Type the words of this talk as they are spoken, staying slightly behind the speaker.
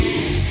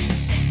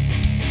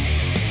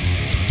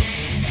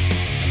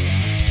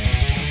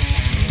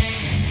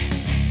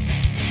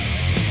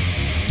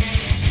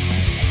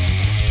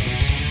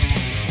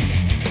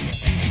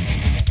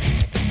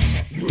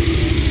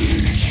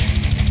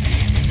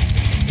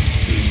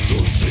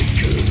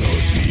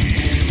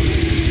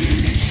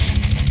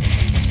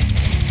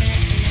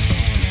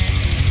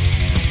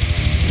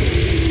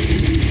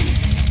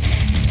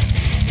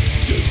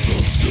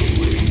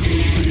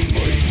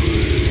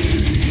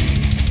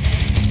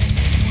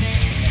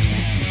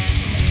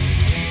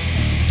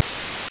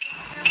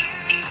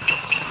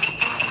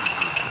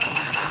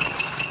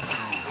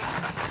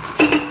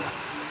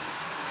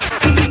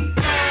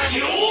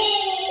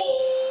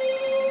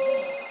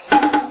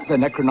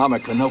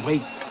Necronomicon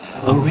awaits.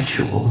 A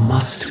ritual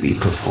must be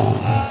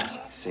performed.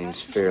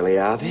 Seems fairly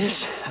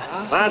obvious.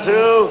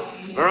 Batu,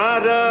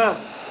 Murata.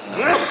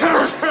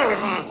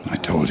 I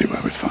told you I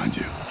would find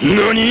you.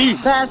 Nani?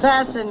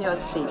 Fasten your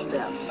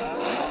seatbelts.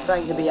 It's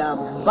going to be a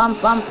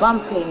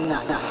bumping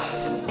night.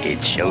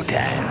 It's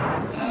showtime.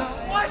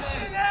 What's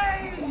your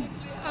name?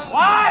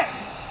 What?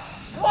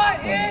 What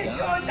is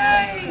your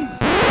name?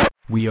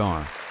 We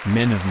are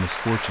men of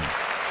misfortune.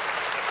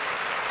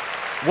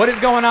 What is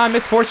going on,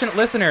 misfortunate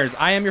listeners?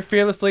 I am your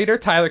fearless leader,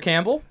 Tyler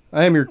Campbell.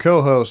 I am your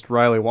co-host,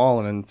 Riley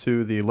Wallen, and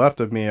to the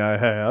left of me I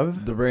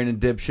have... the brain and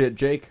dipshit,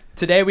 Jake.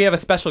 Today we have a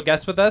special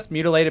guest with us,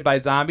 Mutilated by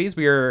Zombies.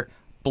 We are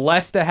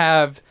blessed to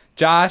have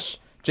Josh,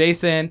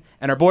 Jason,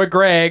 and our boy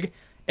Greg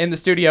in the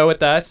studio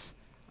with us.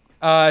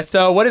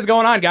 So what is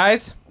going on,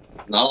 guys?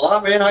 Not a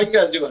lot, man. How you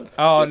guys doing?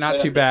 Oh, not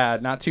too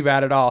bad. Not too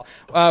bad at all.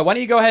 Why don't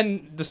you go ahead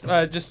and just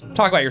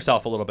talk about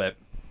yourself a little bit?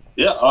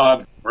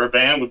 Yeah, we're a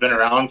band. We've been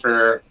around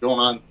for going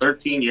on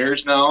 13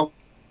 years now.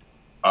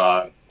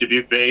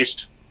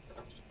 Dubuque-based.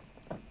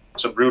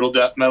 Some brutal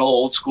death metal,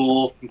 old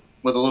school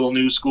with a little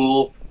new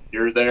school.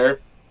 You're there.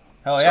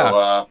 Hell yeah.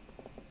 So,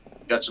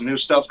 got some new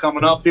stuff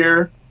coming up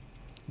here.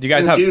 Do you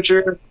guys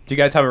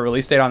have a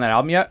release date on that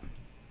album yet?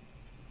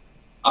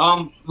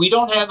 We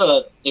don't have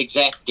a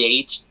exact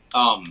date.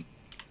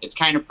 It's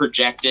kind of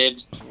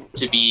projected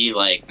to be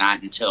like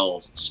not until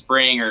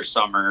spring or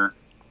summer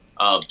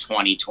of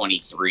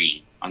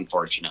 2023,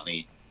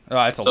 unfortunately. Oh,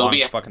 that's a long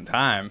fucking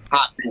time.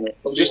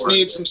 We'll just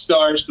need some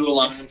stars to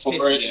align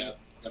for it. Yeah,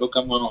 it'll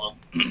come along.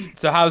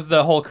 So how's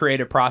the whole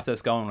creative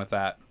process going with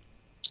that?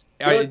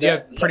 Do you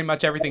have pretty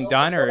much everything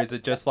done, or is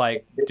it just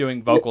like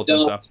doing vocals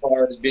and stuff? As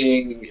far as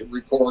being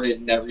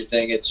recorded and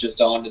everything, it's just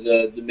on to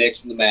the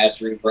mix and the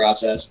mastering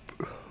process.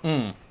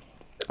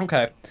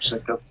 Okay.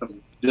 Sync up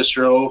some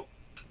distro.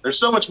 There's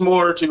so much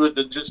more to it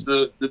than just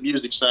the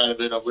music side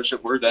of it. I wish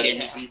it were that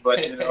easy,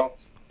 but you know.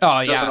 Oh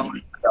yeah.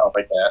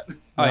 Like that.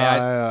 Oh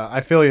yeah.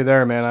 I feel you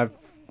there, man.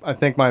 I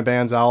think my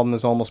band's album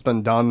has almost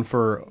been done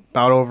for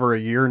about over a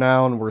year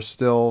now, and we're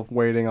still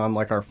waiting on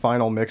like our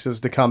final mixes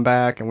to come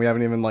back, and we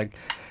haven't even like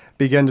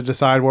begin to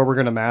decide where we're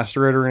gonna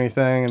master it or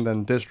anything, and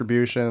then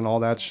distribution and all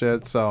that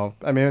shit. So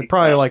I mean,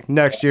 probably like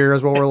next year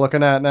is what we're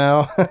looking at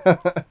now.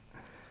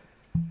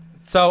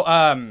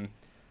 So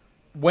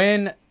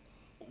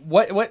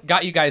what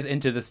got you guys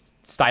into this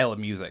style of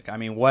music? I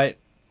mean, what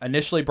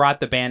initially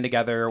brought the band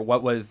together?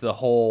 What was the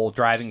whole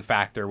driving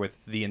factor with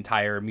the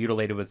entire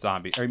Mutilated by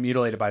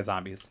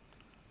Zombies?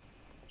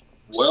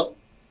 Well,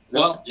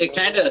 it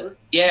kind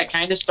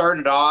of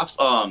started off.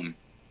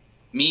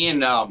 Me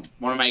and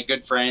one of my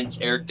good friends,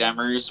 Eric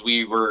Demers,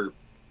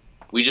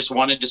 we just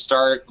wanted to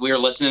start. We were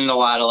listening to a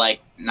lot of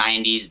like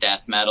 90s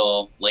death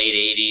metal, late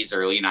 80s,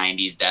 early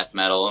 90s death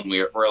metal, and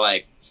we're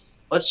like,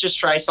 let's just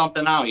try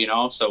something out, you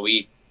know. So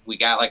we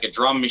got like a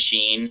drum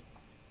machine,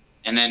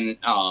 and then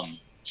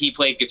he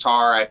played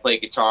guitar, I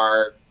played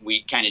guitar.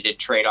 We kind of did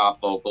trade-off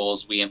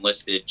vocals. We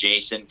enlisted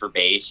Jason for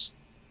bass.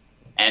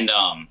 And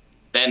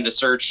then the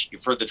search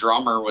for the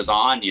drummer was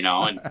on, you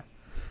know, and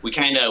we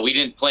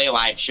didn't play a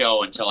live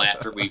show until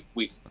after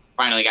we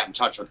finally got in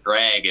touch with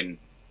Greg, and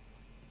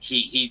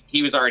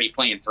he was already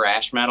playing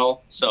thrash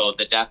metal, so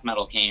the death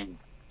metal came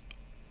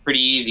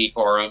pretty easy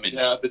for him. And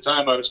yeah, at the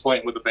time I was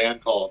playing with a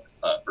band called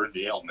Burn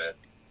the Ailment,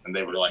 and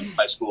they were like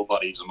high school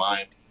buddies of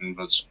mine, and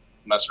was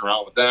messing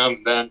around with them.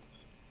 And then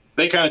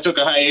they kind of took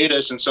a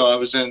hiatus, and so I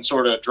was in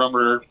sort of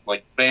drummer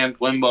like band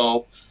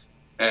limbo,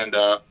 and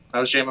I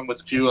was jamming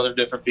with a few other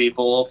different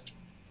people,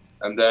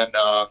 and then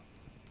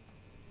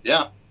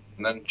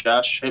and then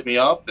Josh hit me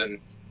up, and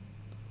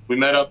we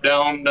met up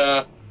down in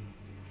the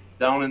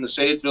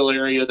Sadeville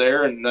area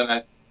there, and then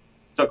I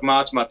took him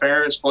out to my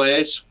parents'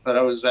 place that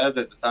I was at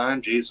the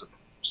time. Jeez,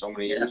 so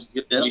many years.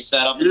 We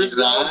set up in the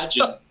garage,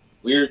 and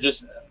we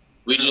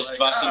just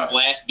fucking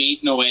blast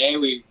beating away.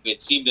 We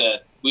seemed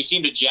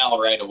to gel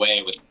right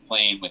away with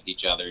playing with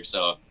each other.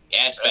 So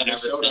yeah, it's been ever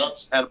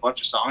since. Had a bunch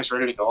of songs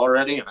ready to go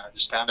already, and I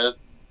just kind of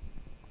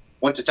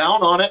went to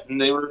town on it, and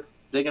they were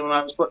digging what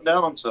I was putting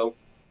down. So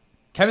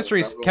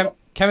chemistry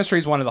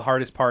is one of the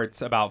hardest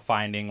parts about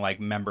finding like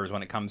members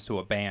when it comes to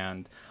a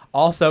band.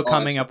 Also,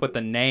 coming up with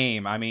the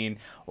name. I mean,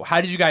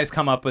 how did you guys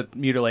come up with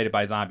Mutilated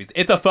by Zombies?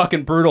 It's a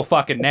fucking brutal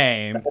fucking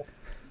name.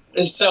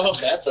 So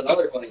that's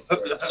another funny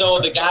story. So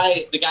the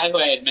guy who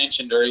I had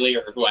mentioned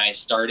earlier, who I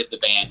started the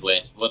band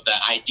with the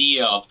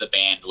idea of the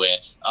band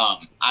with,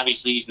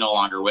 obviously he's no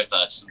longer with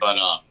us, but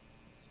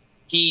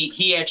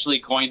he actually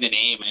coined the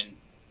name, and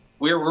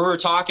we were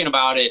talking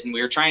about it, and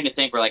we were trying to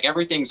think. We're like,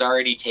 everything's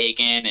already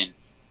taken, and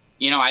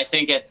you know, I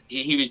think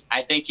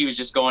he was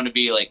just going to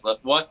be like, look,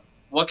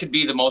 what could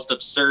be the most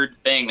absurd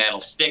thing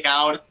that'll stick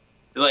out?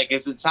 Like,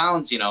 as it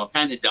sounds, you know,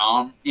 kind of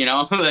dumb, you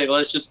know, like,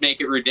 let's just make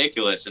it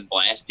ridiculous and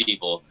blast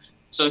people.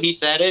 So he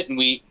said it, and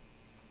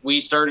we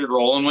started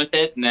rolling with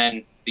it, and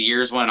then the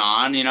years went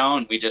on, you know,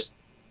 and we just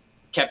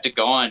kept it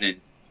going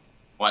and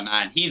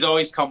whatnot. He's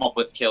always come up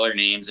with killer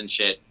names and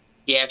shit.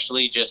 He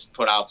actually just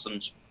put out some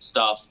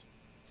stuff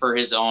for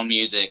his own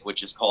music,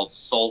 which is called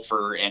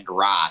Sulfur and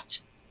Rot.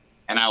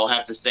 And I will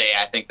have to say,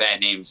 I think that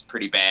name's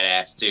pretty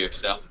badass too.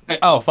 So.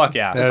 Oh fuck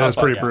yeah! Yeah, that's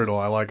pretty yeah. brutal.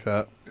 I like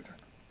that.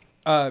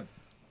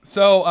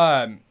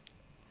 So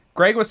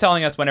Greg was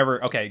telling us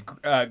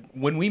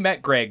when we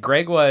met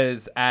Greg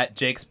was at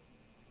Jake's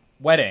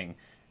wedding,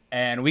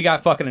 and we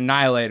got fucking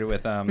annihilated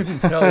with him.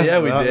 Hell yeah,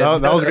 we did.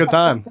 That was a good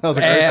time. That was a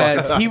great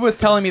fucking time. He was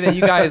telling me that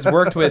you guys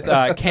worked with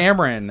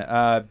Cameron,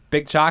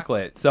 Big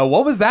Chocolate. So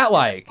what was that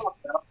like?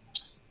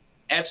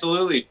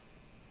 Absolutely.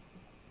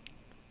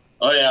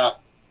 Oh yeah,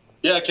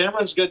 yeah.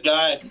 Cameron's a good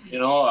guy. You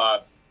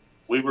know,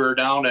 we were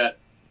down at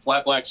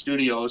Flat Black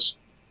Studios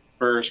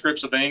for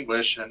Scripts of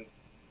Anguish and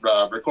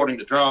recording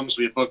the drums.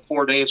 We had booked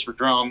 4 days for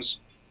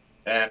drums,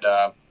 and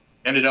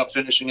ended up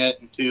finishing it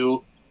in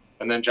 2.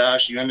 And then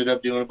Josh, you ended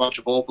up doing a bunch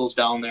of vocals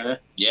down there.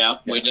 Yeah,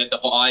 we did the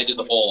whole. I did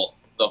the whole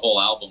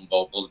album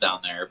vocals down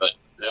there. But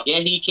yeah,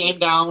 he came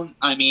down.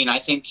 I mean, I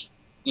think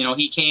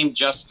he came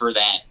just for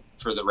that,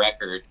 for the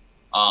record.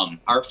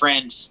 Our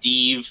friend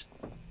Steve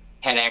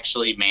had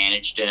actually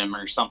managed him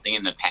or something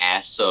in the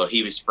past, so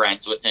he was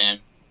friends with him.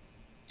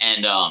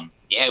 And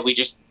yeah, we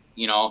just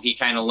he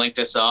kind of linked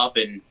us up,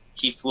 and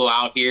he flew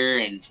out here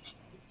and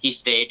he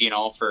stayed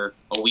for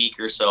a week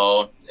or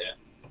so. Yeah,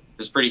 it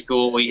was pretty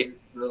cool. We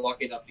were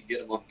lucky enough to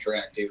get him on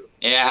track too.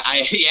 Yeah,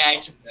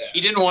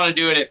 he didn't want to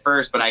do it at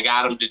first, but I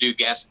got him to do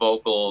guest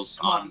vocals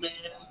on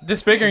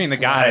Disfiguring the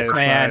Goddess,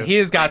 man. Nice. He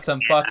has got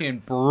some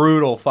fucking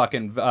brutal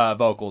fucking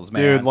vocals,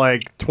 man. Dude,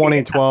 like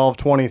 2012,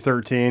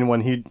 2013,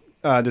 when he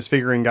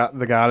Disfiguring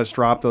the Goddess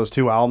dropped those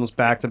 2 albums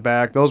back to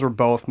back. Those were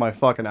both my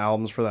fucking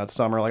albums for that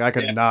summer. Like I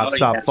could not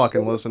stop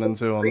fucking listening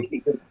to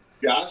them.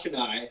 Josh and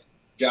I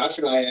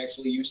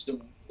actually used to,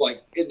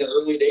 like, in the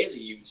early days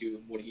of YouTube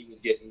when he was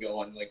getting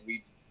going, like,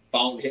 we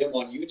found him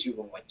on YouTube.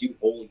 I'm like, dude,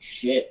 holy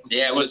shit.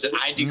 Yeah, it was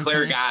I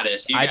Declare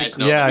Goddess. You guys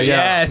know yeah, the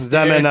yeah. Yes,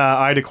 Them dude. and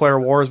I Declare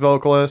War's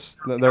vocalist,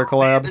 their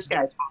collab. This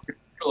guy's fucking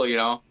cool,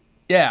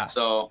 Yeah.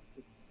 So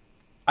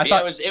I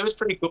thought it was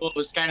pretty cool. It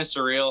was kind of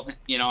surreal,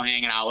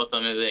 hanging out with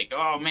them. It was like,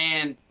 oh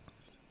man,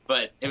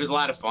 but it was a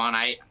lot of fun.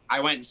 I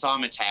went and saw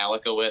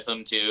Metallica with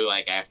them too.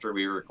 Like after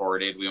we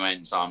recorded, we went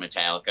and saw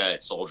Metallica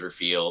at Soldier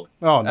Field.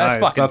 Oh, That's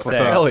nice. fucking That's what's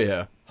sick. up. Hell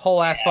yeah.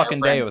 whole ass Yeah,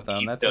 fucking our day friend with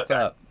them. That's took what's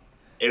us. up.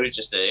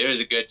 It was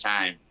a good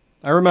time.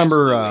 I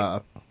remember,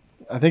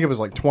 I think it was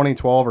like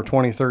 2012 or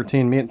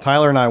 2013.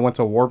 Tyler and I went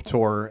to Warped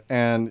Tour,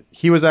 and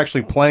he was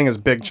actually playing as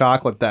Big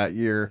Chocolate that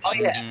year. Oh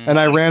yeah. And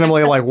I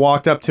randomly like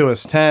walked up to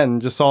his tent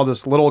and just saw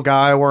this little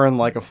guy wearing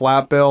like a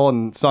flat bill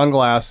and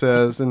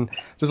sunglasses, and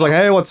just like,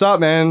 hey, what's up,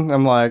 man?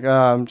 I'm like,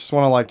 just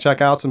want to like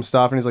check out some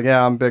stuff. And he's like,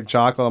 yeah, I'm Big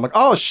Chocolate. I'm like,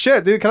 oh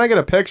shit, dude, can I get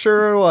a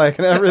picture? Like,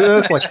 and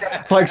everything.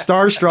 like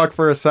starstruck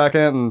for a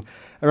second. And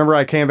I remember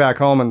I came back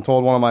home and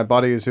told one of my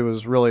buddies who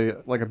was really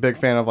like a big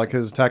fan of like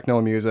his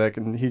techno music,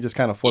 and he just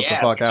kind of flipped the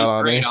fuck out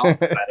on me.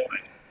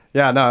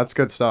 Yeah, no, it's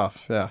good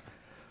stuff. Yeah.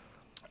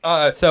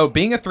 So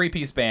being a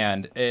 3-piece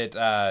band,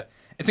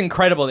 it's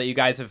incredible that you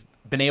guys have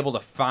been able to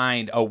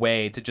find a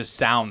way to just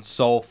sound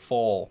so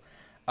full.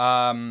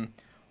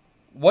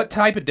 What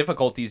type of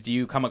difficulties do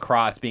you come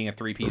across being a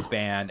 3-piece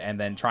band and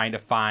then trying to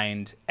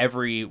find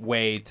every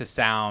way to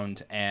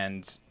sound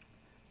and,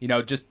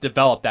 just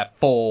develop that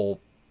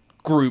full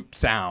group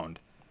sound?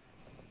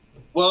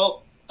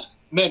 Well,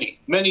 many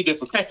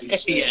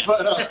difficulties. Yes.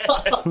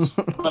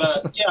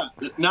 But yeah,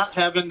 not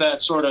having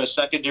that sort of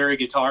secondary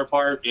guitar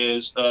part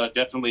is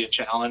definitely a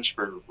challenge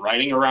for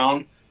writing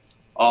around.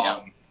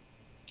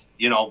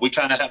 We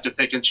kind of have to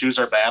pick and choose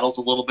our battles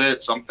a little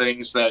bit. Some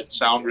things that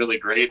sound really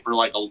great for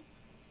like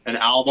an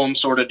album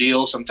sort of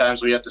deal,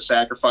 sometimes we have to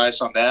sacrifice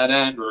on that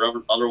end,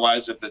 or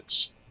otherwise if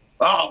it's,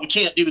 we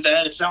can't do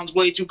that, it sounds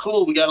way too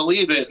cool, we got to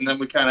leave it, and then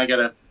we kind of got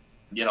to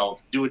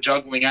do a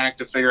juggling act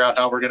to figure out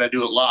how we're going to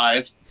do it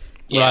live.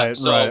 Yeah. Right,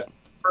 So, right.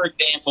 for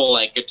example,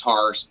 like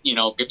guitar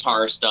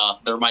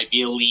stuff, there might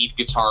be a lead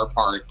guitar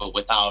part, but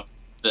without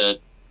the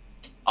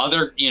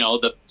other,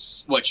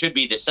 what should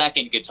be the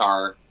second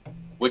guitar,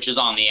 which is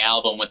on the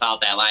album,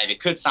 without that live, it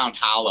could sound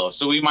hollow.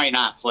 So we might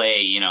not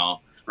play,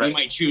 we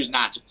might choose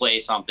not to play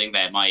something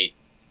that might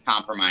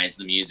compromise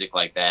the music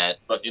like that.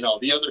 But,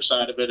 the other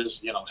side of it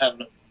is,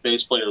 having a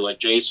bass player like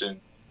Jason,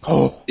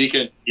 he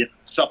can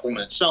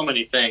supplement so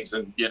many things,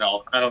 and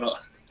I don't know.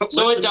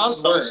 So it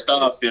does work.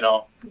 Stuff,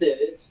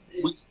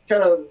 It's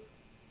kind of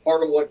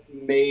part of what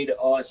made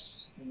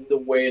us the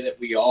way that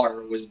we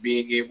are, was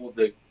being able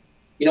to,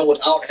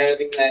 without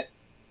having that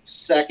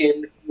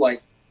second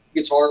like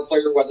guitar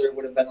player, whether it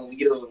would have been a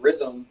lead or a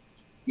rhythm,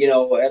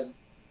 as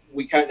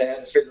we kind of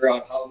had to figure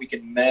out how we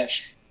can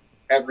mesh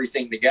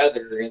everything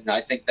together, and I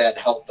think that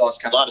helped us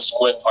kind a lot of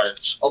split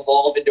parts,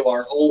 evolve into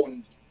our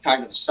own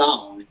kind of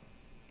sound,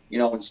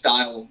 and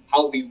style,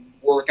 how we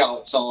work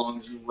out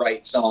songs,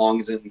 write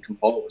songs, and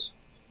compose.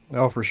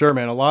 Oh, for sure,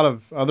 man. A lot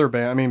of other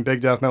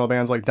big death metal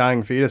bands like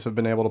Dying Fetus have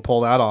been able to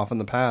pull that off in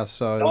the past.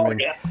 So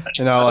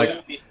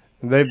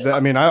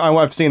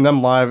I've seen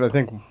them live, I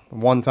think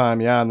one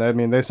time, yeah,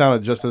 and they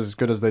sounded just as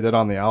good as they did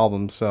on the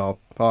album. So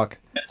fuck.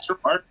 It's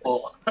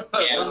remarkable.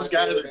 Yeah, Those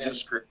guys are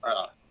just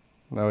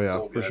Oh yeah,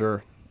 so for good.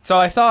 sure. So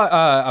I saw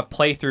a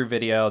playthrough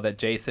video that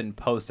Jason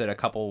posted a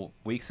couple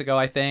weeks ago,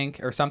 I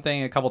think, or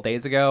something, a couple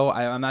days ago.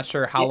 I'm not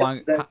sure how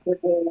long. That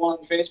on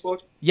Facebook?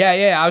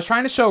 Yeah. I was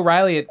trying to show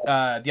Riley it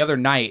the other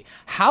night.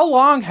 How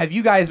long have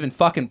you guys been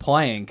fucking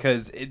playing?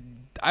 Because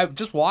I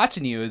just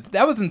watching you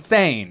that was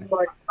insane.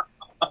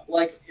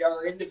 Like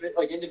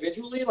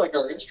individually, like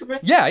our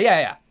instruments?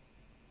 Yeah.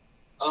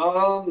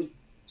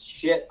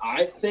 Shit.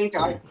 I think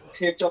I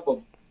picked up a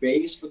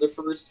bass for the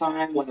first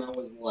time when I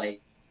was like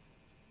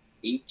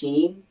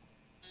 18,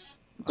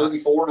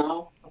 34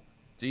 now.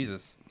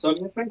 Jesus. So I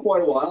mean, it's been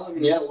quite a while. I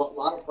mean, yeah, a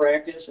lot of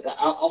practice.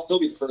 I'll still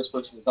be the first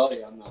person to tell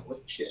you I'm not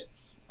worth shit.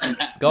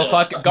 Go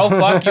fuck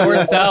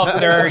yourself,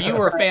 sir. You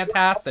were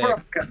fantastic.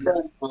 That's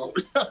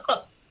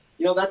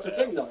the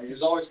thing though.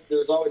 There's always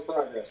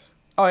progress.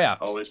 Oh yeah,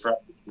 always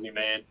progress,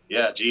 man.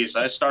 Yeah, geez,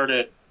 I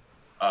started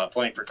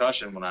playing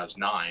percussion when I was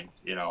 9.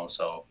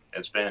 So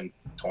it's been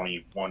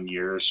 21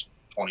 years,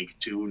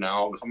 22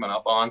 now coming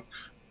up on.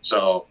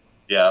 So.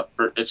 Yeah,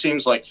 it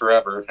seems like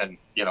forever, and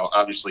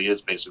obviously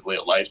is basically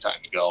a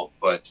lifetime ago.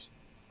 But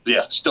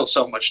yeah, still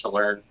so much to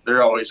learn.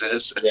 There always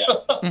is. Yeah.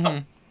 Mm-hmm.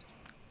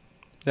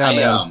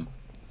 Yeah,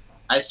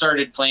 I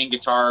started playing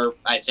guitar,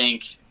 I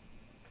think,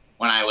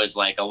 when I was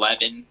like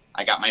 11.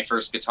 I got my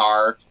first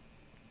guitar,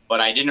 but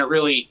I didn't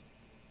really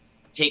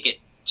take it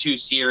too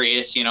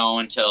serious,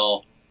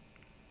 until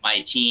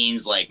my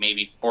teens, like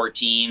maybe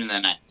 14, and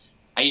then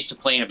I used to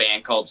play in a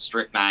band called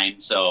Strychnine,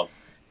 so.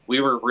 We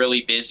were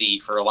really busy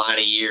for a lot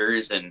of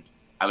years, and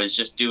I was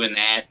just doing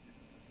that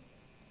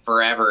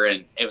forever.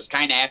 And it was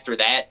kind of after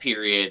that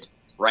period,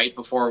 right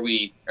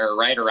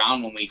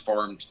around when we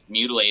formed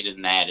Mutilated,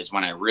 and that is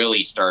when I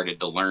really started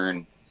to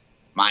learn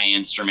my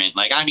instrument.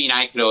 Like, I mean,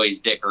 I could always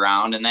dick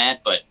around in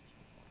that, but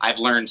I've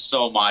learned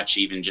so much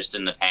even just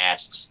in the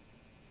past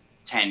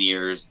 10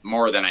 years,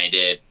 more than I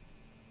did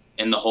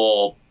in the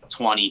whole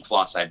 20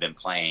 plus I've been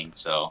playing.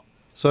 So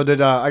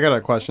did I got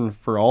a question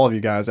for all of you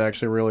guys,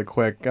 actually, really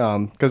quick,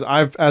 because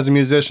as a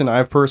musician,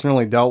 I've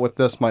personally dealt with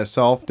this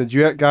myself. Did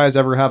you guys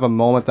ever have a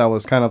moment that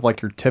was kind of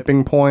like your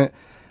tipping point?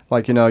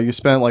 Like, you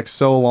spent like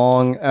so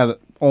long at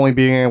only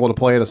being able to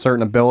play at a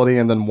certain ability,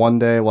 and then one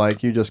day,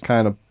 like, you just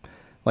kind of,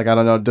 like, I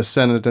don't know,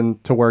 descended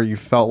into where you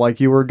felt like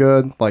you were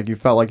good, like you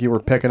felt like you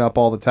were picking up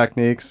all the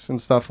techniques and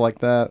stuff like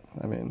that.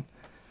 I mean,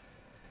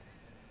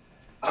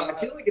 I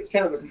feel like it's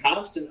kind of a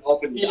constant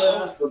up and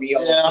down for me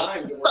all the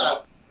time. Where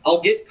I'll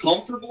get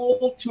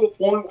comfortable to a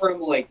point where I'm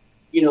like,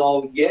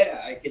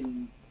 I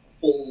can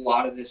pull a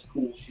lot of this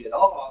cool shit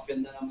off,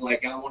 and then I'm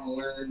like, I want to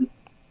learn.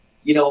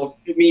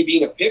 Me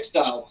being a pick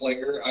style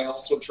player, I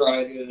also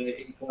try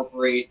to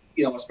incorporate,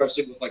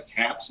 especially with like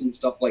taps and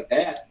stuff like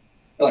that,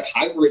 like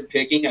hybrid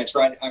picking. I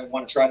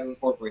want to try to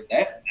incorporate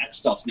that. That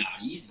stuff's not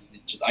easy.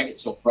 It's just I get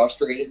so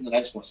frustrated, and then I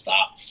just want to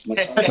stop.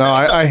 No,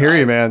 I hear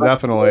you, man.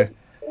 Definitely.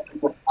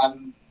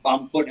 I'm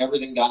putting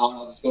everything down.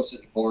 I'll just go sit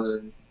in the corner.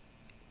 And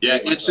yeah,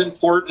 it's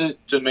important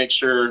to make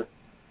sure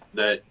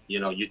that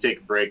you take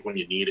a break when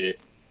you need it,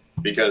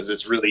 because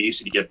it's really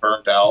easy to get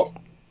burnt out.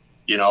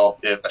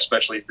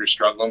 Especially if you're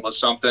struggling with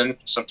something,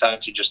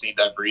 sometimes you just need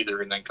that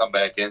breather and then come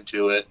back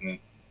into it, and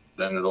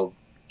then it'll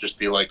just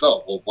be like,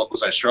 oh, well, what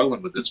was I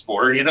struggling with this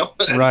for?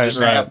 Right. Just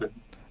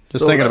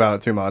thinking about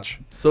it too much.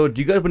 So, do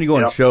you guys, when you go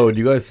on show, do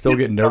you guys still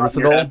get nervous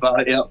at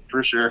all? Yeah,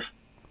 for sure.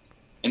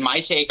 And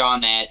my take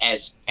on that,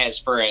 as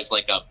far as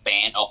like a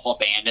whole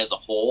band as a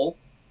whole,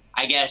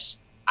 I guess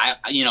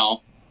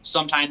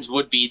sometimes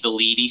would be the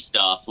leady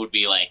stuff, would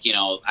be like,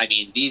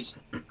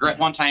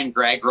 one time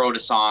Greg wrote a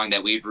song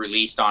that we'd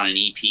released on an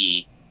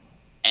EP,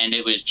 and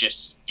it was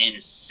just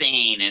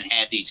insane and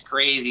had these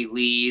crazy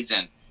leads,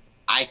 and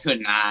I could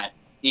not,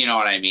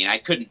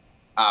 I couldn't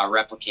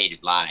replicate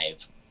it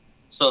live.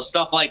 So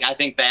stuff like, I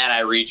think that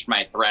I reached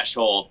my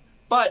threshold,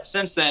 but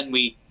since then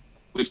we've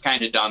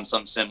kind of done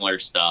some similar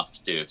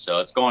stuff too. So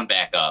it's going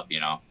back up,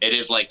 it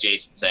is like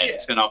Jason said,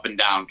 it's an up and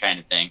down kind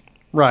of thing.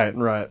 Right.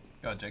 Go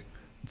ahead, Jake.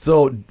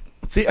 So,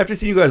 see, after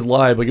seeing you guys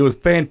live, like, it was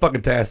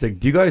fan-fucking-tastic.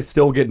 Do you guys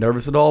still get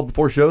nervous at all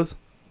before shows?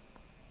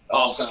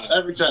 Oh,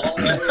 every time.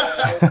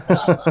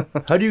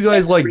 How do you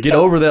guys, like, get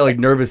over that, like,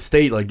 nervous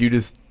state? Like, do you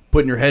just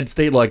put in your head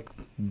state, like,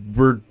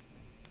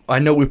 I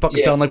know we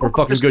fucking sound like we're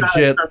fucking good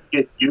shit.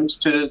 Get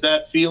used to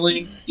that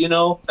feeling,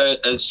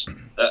 as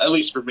at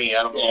least for me.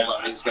 I don't know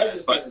about these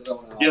guys, but,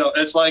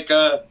 it's like,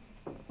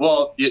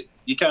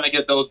 you kind of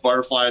get those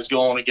butterflies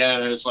going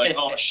again, and it's like,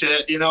 oh,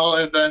 shit,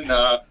 and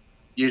then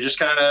you just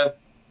kind of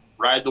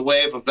ride the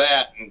wave of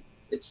that, and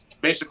it's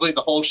basically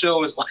the whole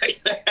show is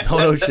like that. Oh,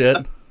 no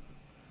shit.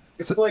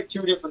 It's like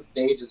two different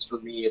stages for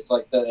me. It's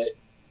like the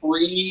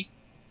free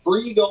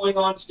going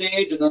on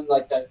stage, and then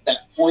like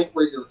that point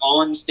where you're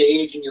on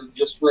stage and you're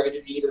just ready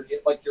to either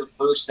get like your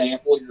first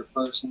sample, your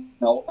first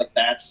note. Like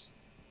that's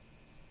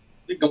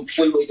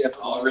completely different.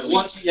 Oh, really?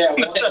 Once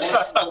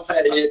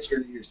that hits,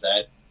 you're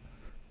set.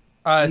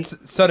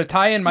 So to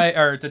tie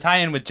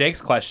in with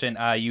Jake's question,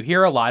 you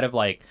hear a lot of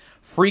like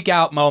freak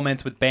out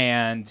moments with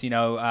bands,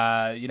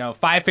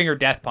 Five Finger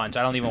Death Punch.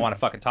 I don't even want to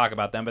fucking talk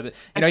about them, but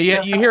you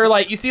hear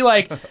you see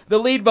the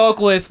lead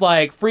vocalist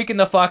freaking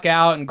the fuck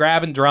out and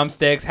grabbing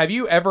drumsticks. Have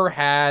you ever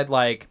had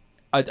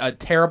a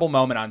terrible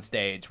moment on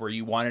stage where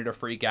you wanted to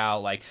freak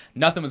out,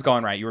 nothing was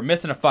going right, you were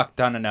missing a fuck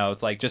ton of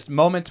notes, just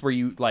moments where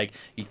you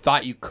you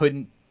thought you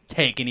couldn't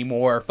take any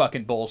more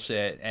fucking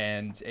bullshit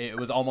and it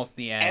was almost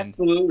the end?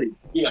 Absolutely.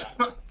 Yeah.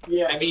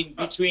 Yeah. I mean,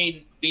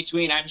 between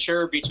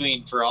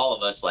for all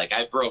of us,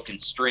 I've broken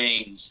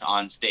strings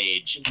on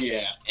stage.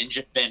 Yeah. And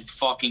just been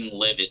fucking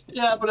livid.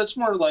 Yeah, but it's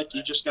more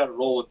you just got to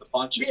roll with the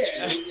punches.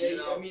 Yeah.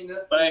 I mean,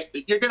 that's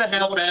you're gonna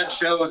have bad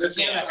shows. It's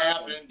gonna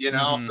happen.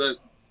 The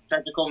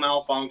technical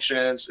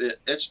malfunctions.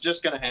 It's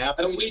just gonna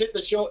happen. And we hit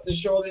the show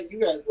that you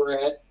guys were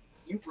at.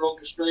 You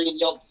broke a string and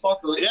yelled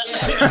 "fucker." Yeah.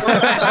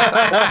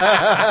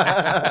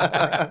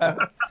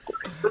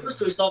 Or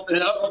something.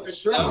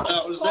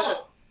 That was it.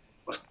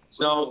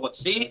 So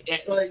see,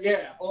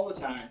 yeah, all the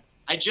time.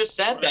 I just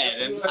said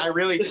that, and I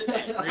really did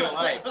that in real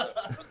life.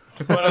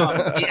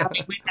 But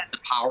we had the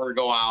power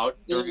go out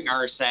during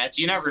our sets.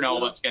 You never know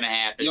what's gonna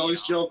happen. You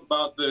always joke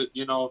about the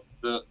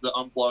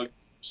unplugged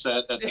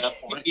set at that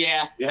point.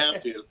 Yeah, you have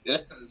to. Yeah,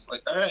 it's all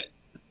right.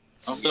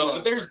 So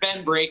there's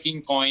been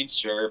breaking points,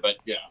 sure, but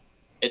yeah,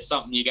 it's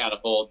something you got to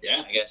hold.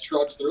 Yeah, I guess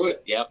trudge through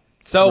it. Yep.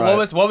 So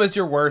what was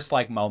your worst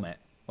moment?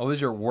 What was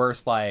your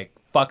worst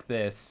fuck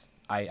this?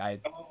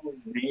 Oh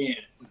man.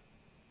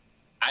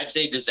 I'd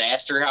say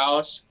Disaster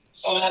House.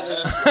 Oh,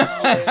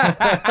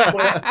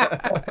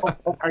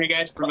 Are you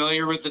guys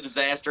familiar with the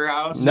Disaster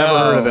House? Never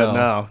heard of it.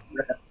 No.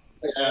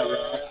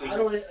 I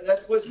don't.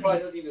 That place probably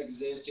doesn't even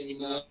exist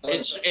anymore.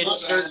 It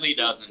certainly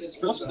doesn't.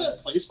 Wasn't that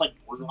place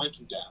borderline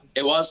condemned?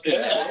 It was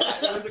condemned.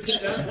 Yeah, it was a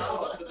condemned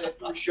house, and they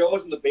threw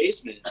shows in the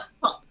basement.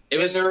 It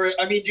was.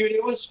 I mean, dude,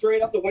 it was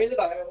straight up. The way that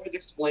I always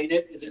explain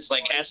it is, it's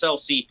like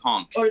SLC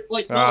punk. Oh, it's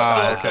like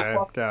okay,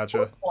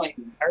 gotcha.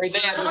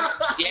 Everything.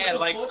 Yeah,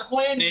 like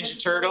Ninja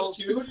Turtles.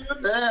 Too, dude.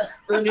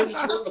 Ninja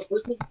Turtles, the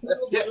first one,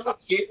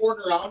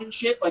 skateboarding around and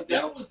shit.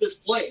 That was this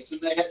place,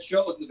 and they had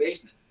shows in the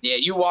basement. Yeah,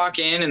 you walk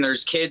in and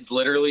there's kids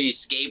literally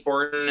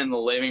skateboarding in the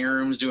living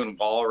rooms, doing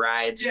wall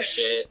rides and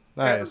shit.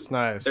 Nice.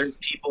 There's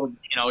people,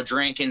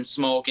 drinking,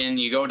 smoking.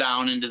 You go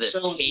down into this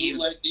cave.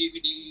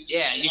 DVDs.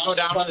 Yeah, you go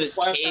down to this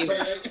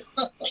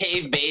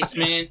cave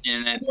basement,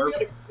 and then we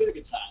had a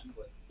good time.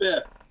 But. Yeah.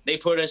 They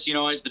put us,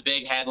 as the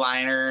big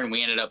headliner, and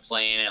we ended up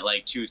playing at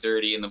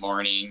 2:30 in the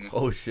morning.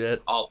 Oh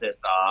shit! All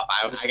pissed off.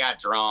 I got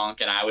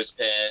drunk and I was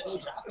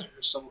pissed.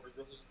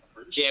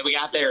 Yeah, we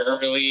got there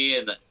early,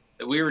 and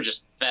we were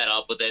just fed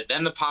up with it.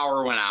 Then the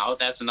power went out.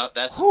 That's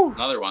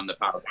another one. The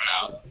power went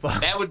out.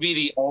 That would be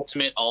the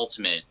ultimate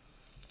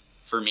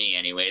for me,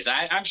 anyways.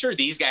 I'm sure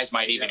these guys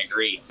might even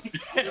agree.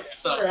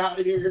 So.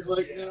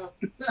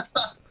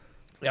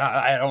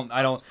 Yeah,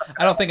 I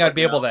don't think I'd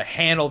be able to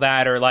handle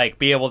that or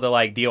be able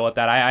to deal with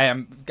that.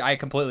 I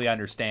completely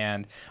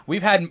understand.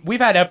 We've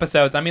had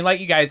episodes. I mean, like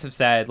you guys have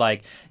said,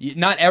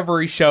 not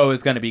every show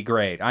is going to be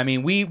great. I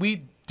mean,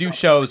 we do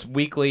shows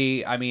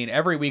weekly. I mean,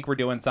 every week we're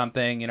doing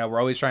something. We're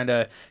always trying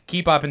to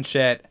keep up and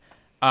shit.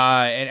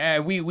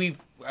 And we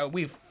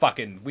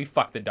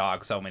fucked the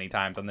dog so many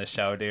times on this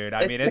show, dude.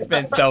 I mean, it's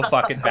been so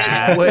fucking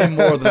bad. Way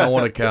more than I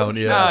want to count.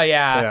 Yeah. Oh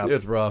yeah.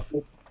 It's rough.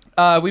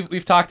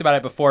 We've talked about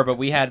it before, but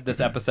we had this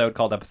episode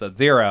called Episode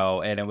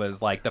 0, and it was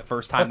the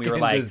first time we were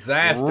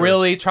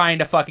really trying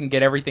to fucking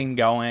get everything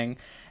going,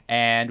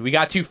 and we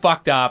got too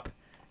fucked up,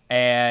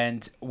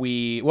 and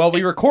we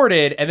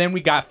recorded, and then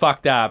we got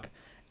fucked up,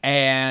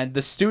 and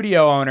the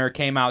studio owner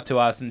came out to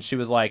us, and she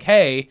was like,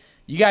 "Hey,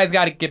 you guys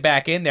got to get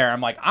back in there."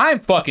 I'm like, "I'm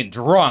fucking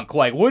drunk.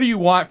 What do you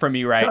want from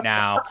me right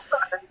now?"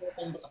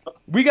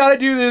 We got to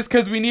do this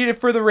because we need it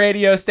for the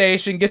radio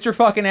station. Get your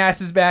fucking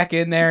asses back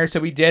in there. So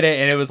we did it,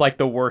 and it was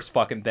the worst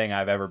fucking thing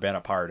I've ever been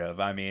a part of.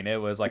 I mean, it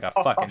was a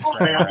fucking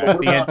train wreck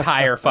the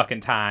entire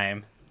fucking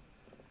time.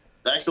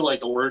 Back to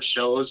the worst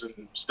shows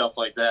and stuff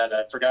like that.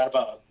 I forgot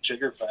about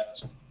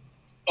Jiggerfest.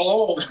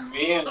 Oh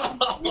man,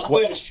 we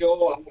played a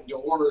show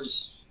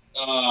outdoors.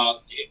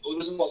 It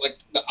was in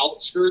the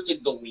outskirts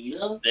of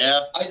Galena.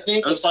 Yeah, I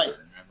think it was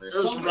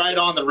right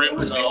on the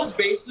river. It was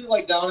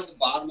basically down at the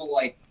bottom of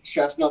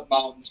Chestnut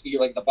Mountain Ski,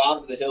 the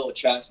bottom of the hill of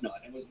Chestnut.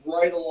 It was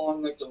right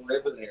along the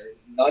river there. It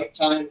was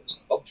nighttime.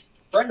 It was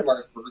a friend of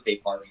ours' birthday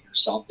party or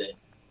something,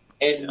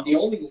 and the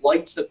only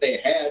lights that they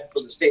had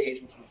for the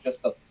stage, which was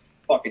just the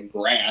fucking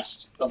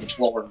grass on the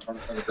floor in front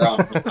of the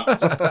ground.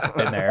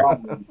 Been there.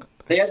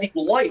 They had these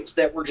lights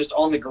that were just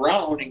on the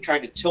ground and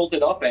kind of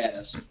tilted up at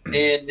us,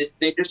 and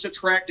they just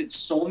attracted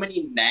so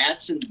many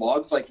gnats and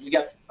bugs. We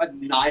got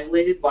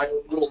annihilated by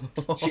little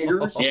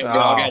jiggers. Yeah, we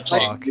all got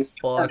fuck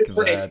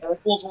that.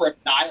 Airplanes were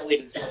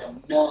annihilated for a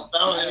month.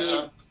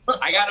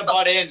 I got to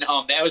butt in.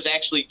 That was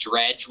actually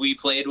Dredge we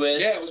played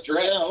with. Yeah, it was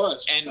Dredge. Yeah, it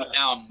was. And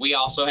we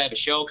also have a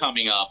show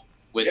coming up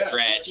with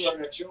Dredge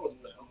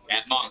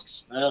at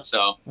Monks.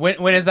 So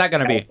when is that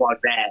going to be?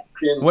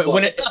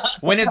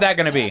 When is that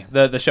going to be?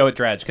 The show at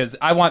Dredge? Because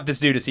I want this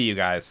dude to see you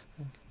guys.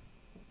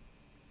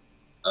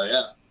 Oh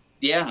yeah.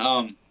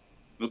 Yeah.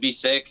 It'll be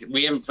sick.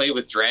 We haven't played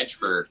with Dredge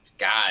for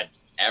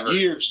ever.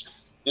 Years.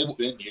 It's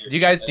been years.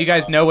 Do you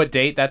guys know what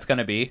date that's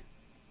gonna be?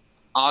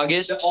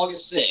 August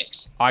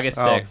 6th. August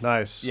 6th.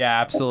 Nice. Yeah,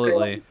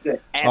 absolutely.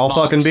 I'll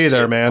fucking be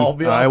there, man.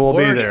 I will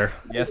be there.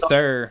 Yes,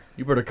 sir.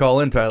 You better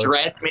call in, Tyler.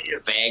 Dredge made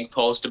a vague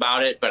post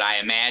about it, but I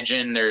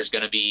imagine there's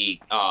going to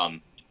be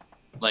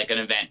like an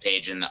event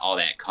page and all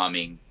that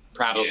coming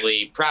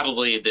probably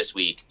this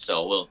week.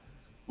 So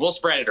we'll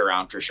spread it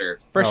around for sure.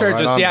 For sure.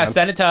 Right Just on, man.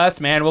 send it to us,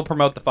 man. We'll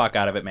promote the fuck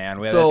out of it, man.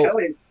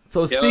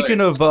 So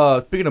speaking of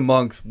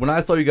monks, when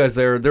I saw you guys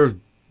there was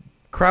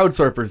crowd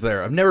surfers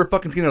there. I've never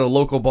fucking seen it at a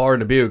local bar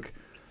in Dubuque.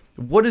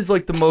 What is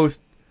like the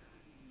most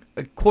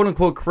quote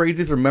unquote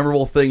craziest or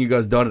memorable thing you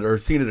guys done or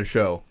seen at a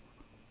show?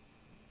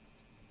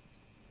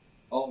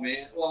 Oh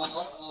man,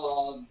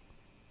 well,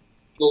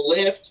 the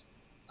lift.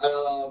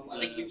 I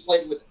think we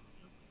played with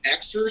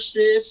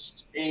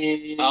Exorcist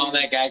and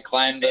that guy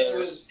climbed it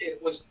was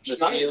the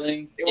Schneider.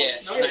 ceiling. It was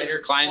Schneider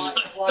climbed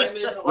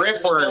climbing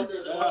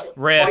Riffworm.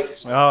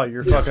 Riff. Oh,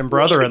 your fucking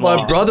brother-in-law.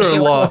 My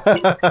brother-in-law.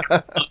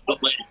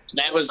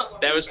 That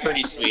was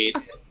pretty sweet.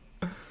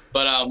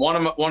 But one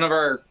of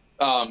our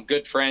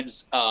good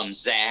friends,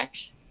 Zach,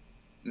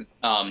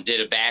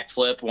 did a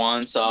backflip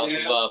once off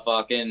of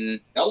fucking.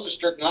 That was a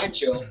Strychnine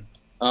show.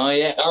 Oh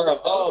yeah.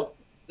 Oh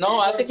no,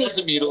 I think it was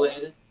a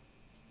Mutilated.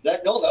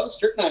 That was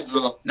Strychnine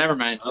show. Never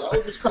mind. That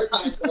was a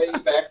Strychnine show. He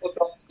backflipped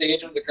off the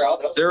stage into the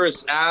crowd.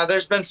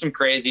 There's been some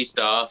crazy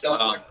stuff. That was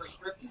my first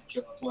Strychnine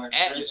show. That's why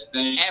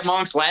At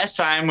Monk's last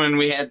time when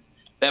we had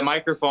that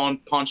microphone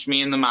punch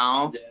me in the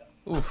mouth. Yeah.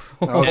 Oof.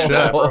 Oh, shit.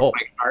 I broke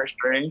my guitar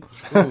string.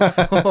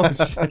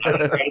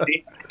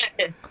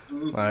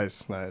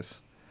 Nice.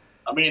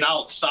 I mean,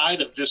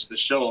 outside of just the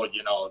show,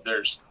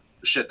 there's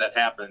shit that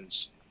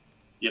happens,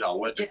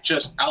 with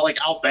just like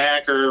out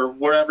back or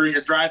wherever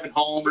you're driving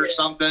home or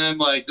something.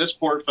 Like this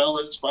poor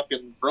fella's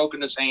fucking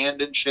broken his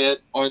hand and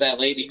shit. Or that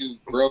lady who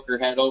broke her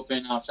head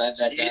open outside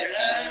that death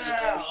fest.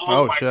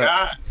 Oh my shit.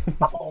 God.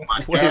 Oh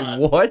my Wait, God.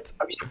 what?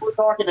 I mean, if we're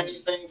talking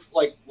anything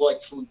like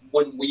from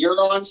when we're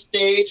on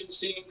stage and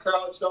seeing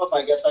crowd stuff,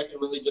 I guess I can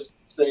really just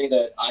say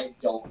that I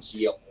don't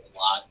see a whole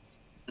lot.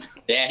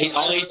 Yeah,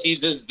 all he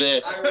sees is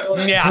this.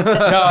 Yeah.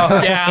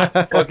 No, yeah.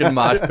 Fucking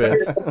mosh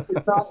pits.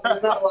 There's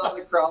not a lot of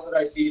the crowd that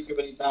I see too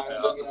many times.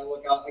 I mean,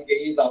 I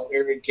gaze out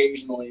there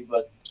occasionally,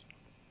 but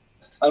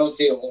I don't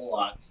see a whole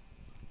lot.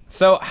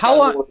 So how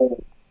long?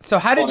 So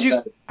how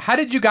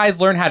did you guys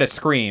learn how to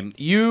scream?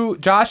 You,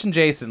 Josh and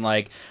Jason,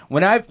 like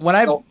when I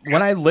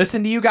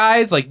listen to you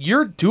guys, like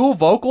your dual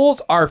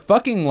vocals are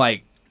fucking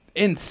like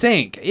in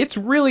sync. It's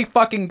really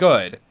fucking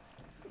good.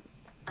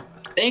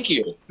 Thank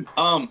you.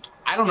 I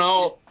don't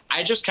know.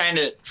 I just kind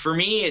of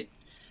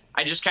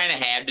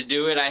had to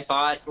do it. I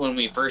thought when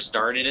we first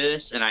started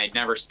this, and I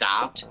never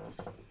stopped.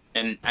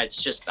 And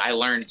it's just I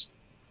learned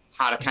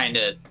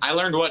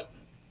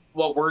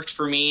what worked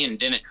for me and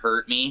didn't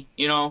hurt me.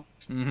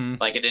 Mm-hmm.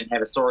 Like I didn't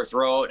have a sore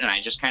throat, and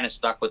I just kind of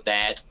stuck with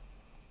that.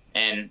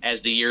 And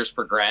as the years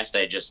progressed,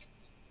 I just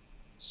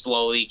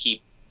slowly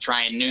keep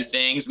trying new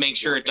things, make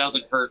sure it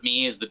doesn't hurt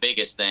me is the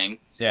biggest thing.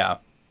 Yeah.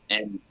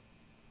 And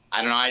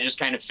I don't know, I just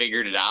kind of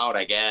figured it out,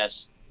 I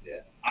guess.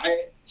 Yeah.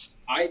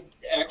 I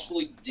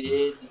actually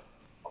did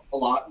a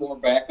lot more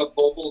backup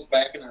vocals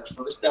back in our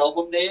first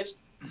album days,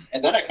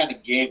 and then I kind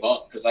of gave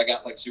up because I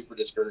got like super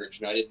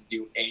discouraged and I didn't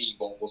do any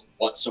vocals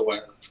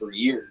whatsoever for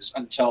years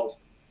until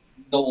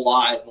the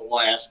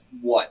last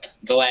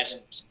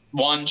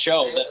one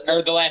show,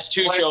 or the last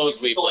two shows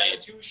we played. The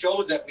last two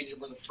shows that we did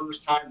were the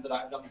first times that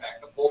I've done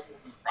backup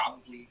vocals in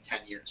probably 10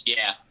 years.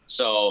 Yeah,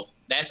 so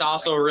that's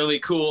also really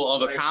cool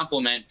of a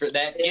compliment for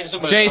that. Gives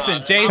them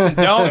Jason,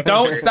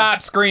 don't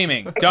stop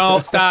screaming.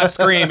 Don't stop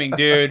screaming,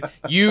 dude.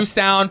 You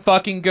sound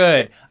fucking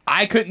good.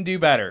 I couldn't do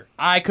better.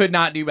 I could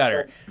not do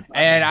better.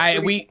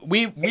 And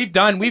we've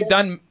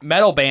done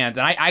metal bands,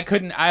 and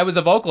I was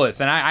a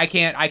vocalist, and I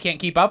can't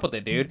keep up with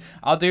it, dude.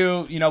 I'll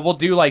do, we'll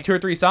do like 2 or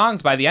 3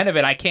 songs. By the end of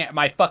it, I can't.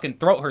 My fucking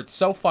throat hurts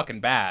so fucking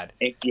bad.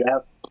 Yeah.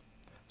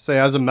 Say,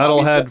 as a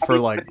metalhead for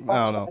like,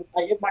 I don't know.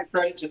 I give my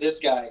credit to this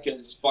guy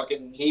because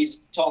fucking he's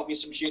taught me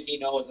some shit he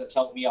knows that's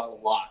helped me out a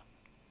lot.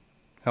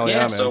 Hell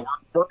yeah, man. So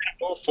we're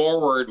gonna move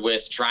forward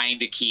with trying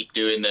to keep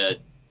doing the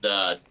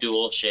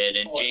dual shit,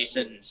 and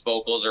Jason's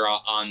vocals are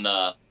on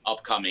the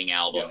upcoming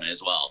album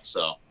as well.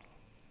 So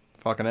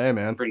fucking A,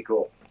 man. Pretty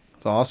cool.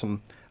 It's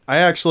awesome. I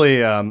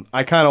actually,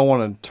 I kind of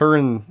want to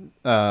turn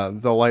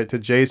the light to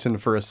Jason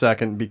for a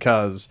second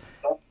because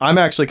I'm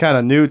actually kind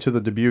of new to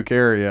the Dubuque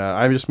area.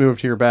 I just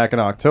moved here back in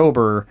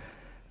October,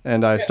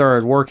 and I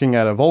started working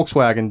at a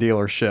Volkswagen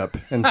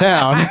dealership in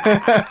town.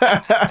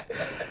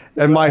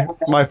 And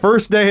my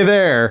first day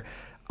there,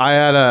 I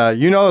had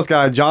this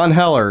guy, John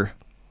Heller.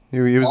 He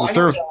was a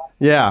server.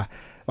 Yeah.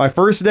 My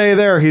first day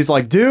there, he's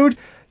like, dude,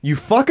 you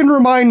fucking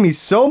remind me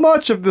so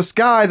much of this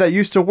guy that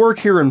used to work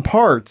here in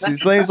parts.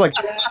 He's like,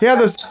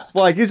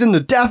 he's into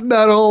death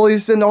metal,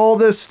 he's into all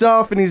this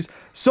stuff, and he's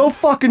so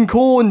fucking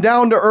cool and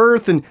down to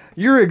earth, and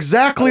you're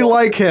exactly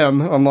like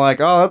him. I'm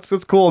like, oh,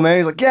 that's cool, man.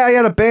 He's like, yeah, he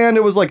had a band.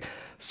 It was like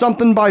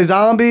something by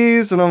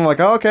Zombies, and I'm like,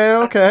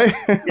 okay,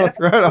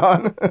 right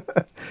on.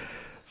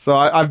 So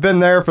I've been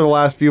there for the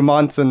last few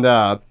months, and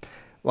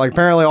like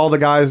apparently all the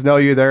guys know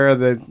you there.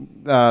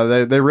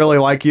 They really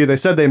like you. They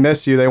said they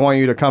miss you. They want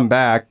you to come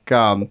back.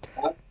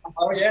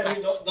 Oh yeah,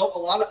 dude, a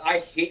lot of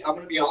I'm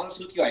gonna be honest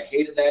with you. I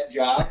hated that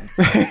job.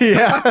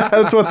 Yeah,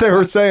 that's what they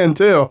were saying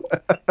too.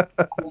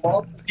 I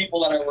love the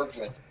people that I work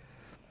with.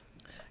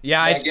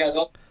 Yeah,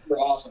 those were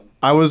awesome.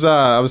 I was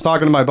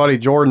talking to my buddy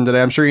Jordan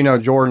today. I'm sure you know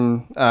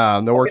Jordan.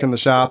 That worked in the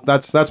shop.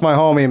 That's my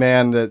homie,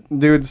 man. That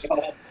dude's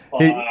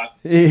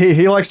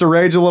he likes to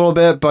rage a little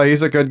bit, but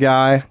he's a good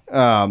guy.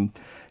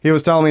 He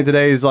was telling me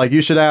today, he's like,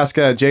 you should ask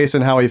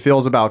Jason how he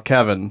feels about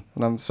Kevin.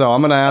 And I'm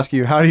going to ask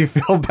you, how do you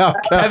feel about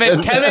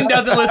Kevin? Kevin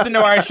doesn't listen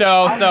to our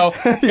show, so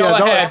go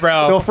ahead,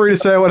 bro. Feel free to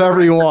say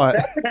whatever you want.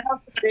 That's a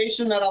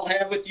conversation that I'll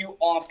have with you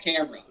off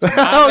camera.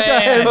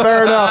 Okay,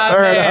 fair enough.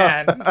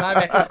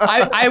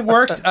 I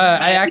worked,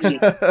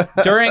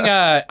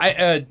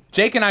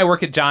 Jake and I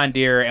work at John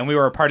Deere, and we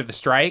were a part of the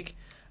strike.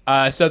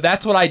 So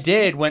that's what I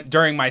did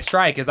during my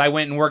strike is I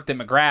went and worked at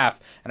McGrath,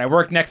 and I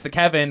worked next to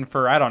Kevin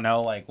for, I don't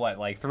know,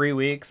 like 3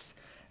 weeks.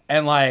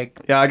 And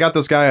yeah, I got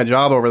this guy a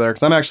job over there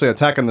because I'm actually a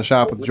tech in the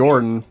shop with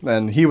Jordan,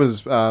 and he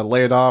was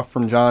laid off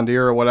from John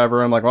Deere or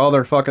whatever. I'm like, well,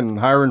 they're fucking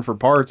hiring for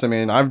parts. I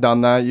mean, I've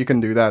done that. You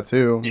can do that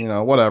too,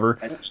 whatever.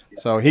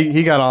 So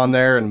he got on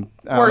there and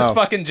worst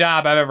fucking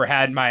job I've ever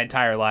had in my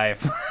entire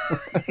life.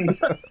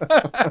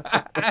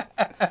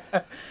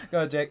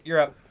 Go, Jake.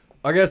 You're up.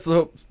 I guess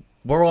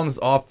we're on this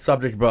off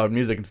subject about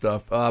music and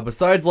stuff.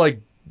 Besides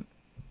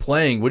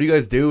playing, what do you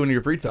guys do in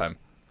your free time?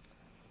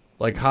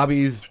 Like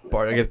hobbies,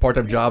 I guess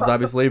part-time jobs,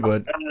 obviously,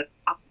 but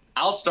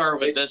I'll start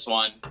with this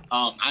one.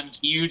 I'm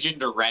huge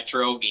into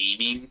retro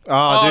gaming.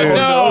 Oh, dude,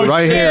 no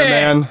right shit. Here,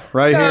 man,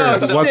 right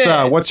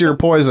here. What's your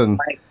poison?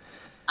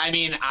 I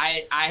mean,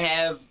 I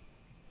have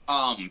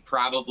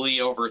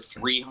probably over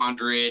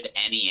 300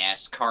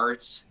 NES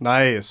carts.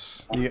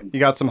 Nice. You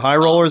got some high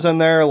rollers in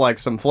there, like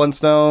some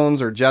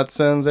Flintstones or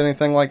Jetsons,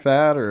 anything like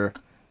that, or?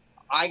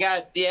 I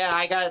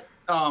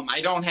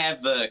don't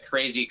have the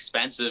crazy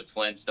expensive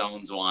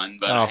Flintstones one,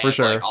 but I have for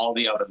sure. like all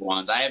the other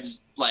ones. I have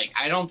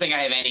I don't think I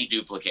have any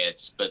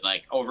duplicates, but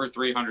like over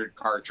 300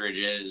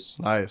 cartridges.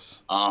 Nice.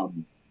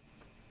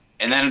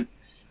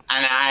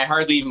 And I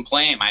hardly even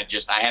play them. I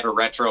have a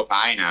Retro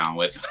Pi now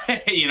with,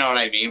 you know what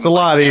I mean? It's a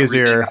lot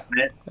easier.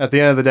 At the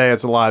end of the day,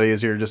 it's a lot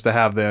easier just to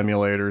have the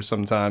emulators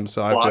sometimes,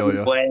 so I feel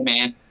you. Play,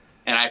 man.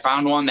 And I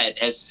found one that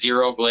has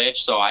zero glitch,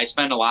 so I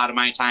spend a lot of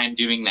my time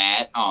doing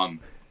that.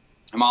 I'm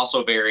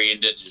also very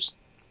into just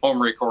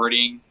home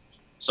recording,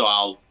 so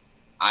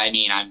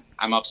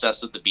I'm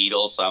obsessed with the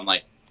Beatles, so I'm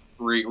like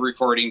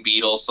recording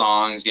Beatles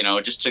songs,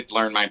 just to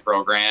learn my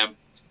program.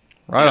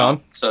 Right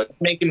on. So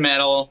making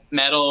metal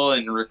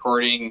and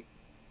recording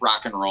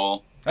rock and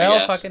roll.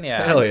 Hell fucking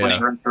yeah. Hell yeah.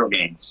 Playing retro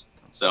games.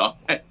 So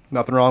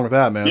nothing wrong with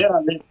that, man. Yeah,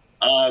 I mean,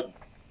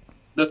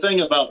 the thing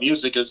about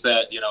music is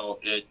that,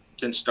 it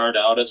can start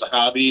out as a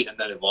hobby and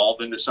then evolve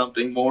into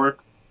something more.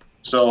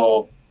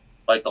 So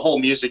like the whole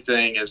music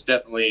thing is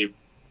definitely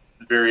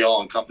very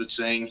all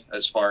encompassing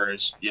as far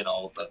as,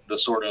 the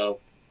sort of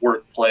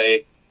work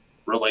play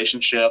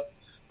relationship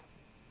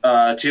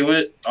to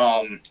it.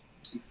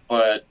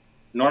 But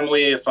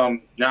normally, if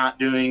I'm not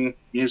doing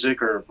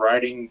music or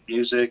writing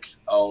music,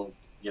 I'll,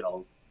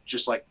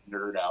 just like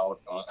nerd out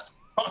on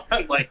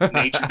like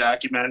nature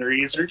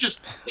documentaries or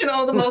just,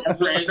 the most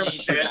random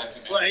shit.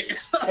 Like,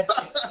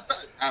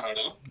 I don't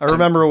know. I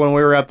remember when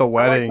we were at the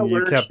wedding,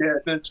 you kept.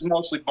 Shit. It's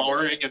mostly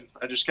boring, and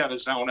I just kind of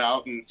zone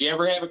out. And if you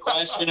ever have a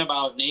question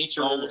about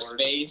nature or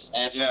space,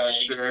 ask me.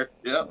 Sure.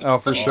 Yep. Oh,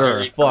 for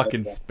sure.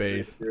 Fucking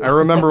space. I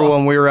remember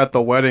when we were at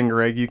the wedding,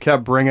 Greg, you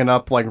kept bringing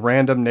up like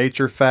random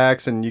nature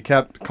facts, and you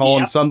kept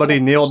calling somebody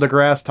Neil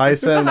deGrasse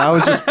Tyson. I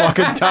was just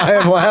fucking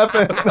dying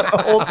laughing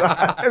the whole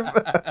time.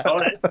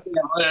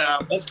 Yeah,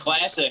 that's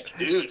classic,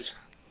 dude.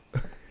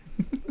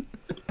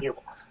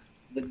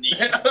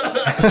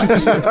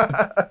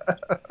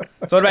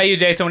 So what about you,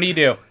 Jason? What do you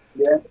do?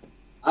 Yeah,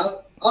 I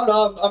don't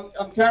know.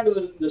 I'm kind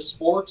of the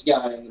sports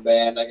guy in the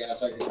band. I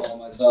guess I could call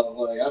myself.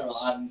 Like, I don't know.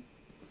 I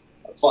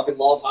fucking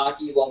love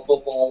hockey, love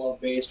football,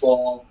 love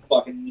baseball.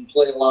 Fucking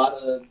play a lot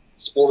of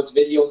sports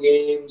video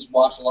games.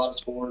 Watch a lot of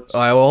sports.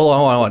 All right, well,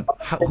 hold on.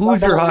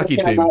 Who's your hockey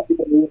team?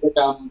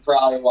 I'm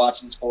probably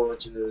watching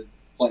sports or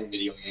playing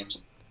video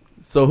games.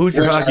 So who's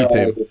your hockey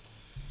team?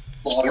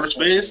 Sports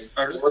based?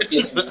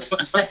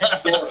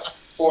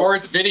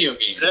 Sports video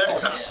games.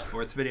 Yeah.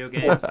 Sports video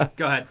games.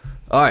 Go ahead.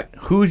 All right,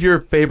 who's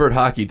your favorite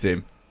hockey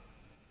team?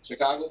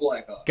 Chicago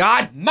Blackhawks.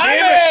 God, my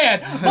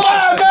man!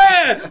 My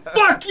man!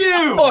 Fuck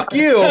you! Fuck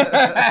you!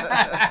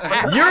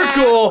 You're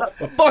cool.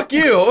 Fuck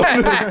you.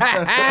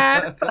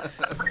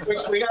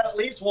 We got at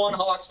least one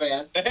Hawks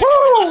fan.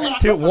 One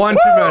too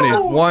many.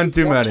 One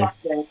too many.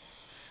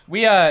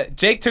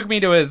 Jake took me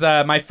to his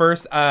my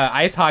first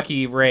ice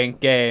hockey rink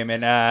game,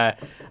 and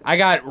I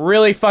got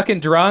really fucking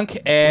drunk,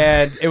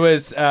 and it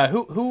was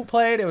who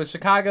played? It was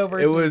Chicago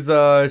versus. It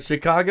was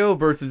Chicago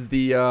versus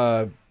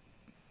the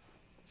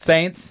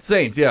Saints,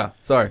 yeah.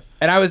 Sorry.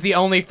 And I was the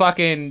only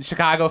fucking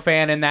Chicago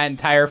fan in that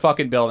entire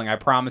fucking building. I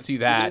promise you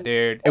that,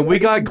 dude. And we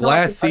got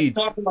glass seats.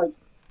 Are you talking like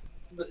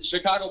the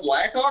Chicago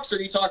Blackhawks, or are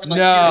you talking like...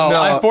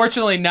 No,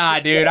 unfortunately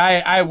not, dude.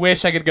 I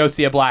wish I could go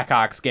see a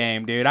Blackhawks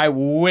game, dude. I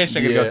wish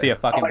I could go see a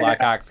fucking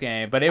Blackhawks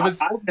game. But it was...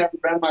 I've never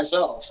been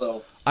myself,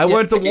 so... I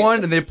went to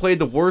one, and they played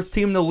the worst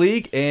team in the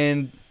league,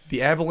 and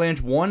the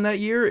Avalanche won that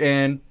year,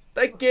 and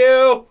thank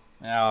you!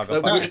 Oh,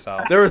 go fuck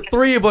yourself. There were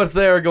 3 of us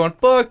there going,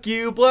 fuck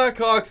you,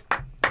 Blackhawks!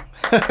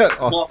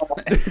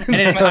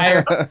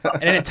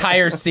 an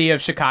entire sea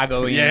of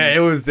Chicagoans. Yeah,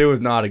 it was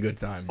not a good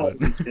time. But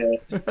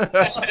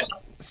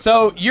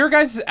So your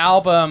guys'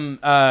 album,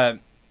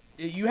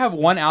 you have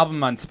one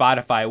album on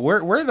Spotify.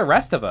 Where are the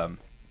rest of them?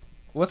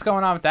 What's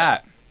going on with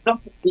that?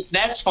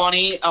 That's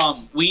funny.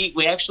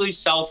 We actually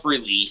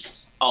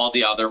self-released all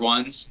the other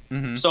ones.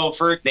 Mm-hmm. So,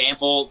 for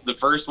example, the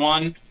first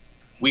one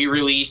we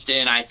released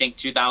in, I think,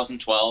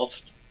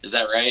 2012. Is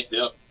that right?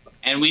 Yep.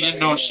 And we didn't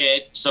know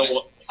shit.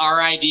 So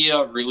our idea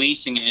of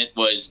releasing it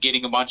was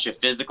getting a bunch of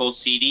physical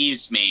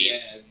CDs made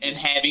and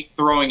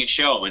throwing a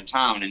show in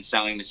town and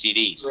selling the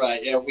CDs.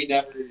 Right. Yeah, we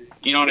never.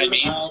 You know what I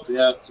mean?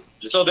 Yeah.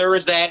 So there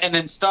was that, and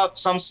then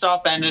some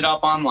stuff ended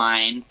up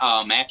online.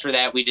 After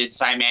that, we did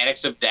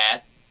Cymatics of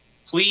Death.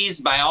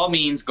 Please, by all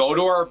means,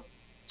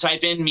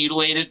 type in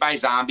Mutilated by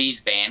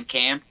Zombies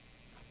Bandcamp,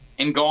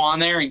 and go on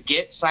there and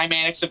get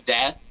Cymatics of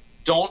Death.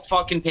 Don't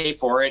fucking pay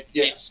for it.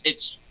 Yeah.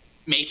 It's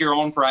make your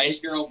own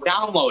price.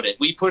 Download it.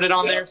 We put it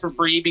on there for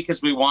free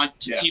because we want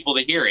people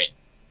to hear it.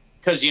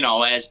 Because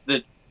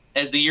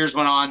as the years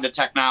went on, the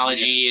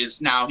technology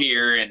is now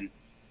here,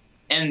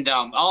 and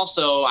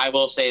also I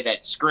will say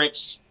that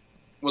Scripts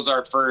was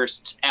our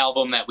first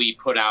album that we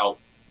put out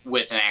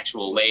with an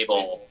actual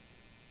label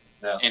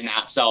and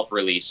not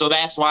self-release. So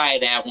that's why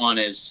that one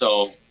is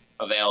so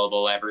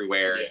available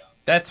everywhere. Yeah.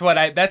 That's what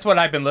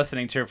I've been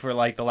listening to for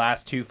like the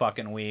last 2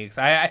 fucking weeks.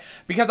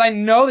 Because I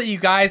know that you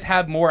guys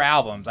have more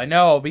albums. I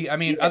know.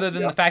 Other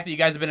than the fact that you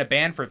guys have been a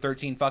band for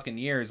 13 fucking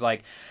years,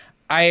 like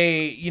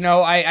I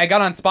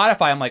got on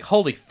Spotify. I'm like,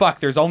 holy fuck,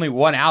 there's only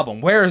one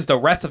album. Where is the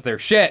rest of their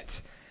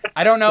shit?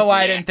 I don't know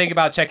why I didn't think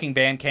about checking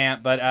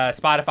Bandcamp, but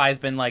Spotify's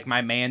been like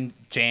my main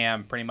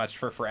jam pretty much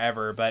for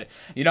forever. But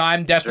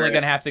I'm definitely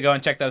gonna have to go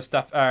and check those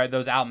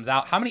albums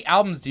out. How many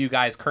albums do you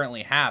guys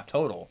currently have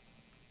total?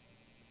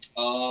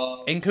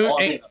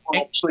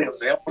 Actually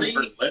available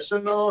for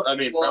listen though.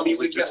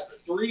 We've got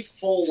 3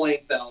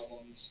 full-length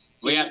albums.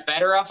 We got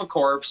Better Off a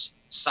Corpse,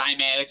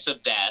 Cymatics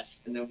of Death,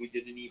 and then we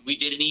did an EP. We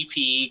did an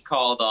EP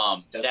called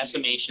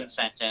Decimation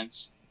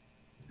Sentence,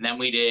 and then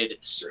we did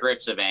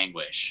Scripts of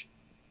Anguish.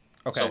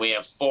 Okay. So we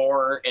have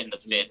 4 and the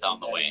 5th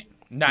on the way.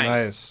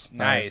 Nice.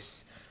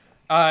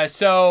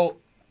 So,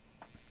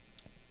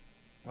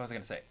 what was I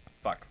gonna say?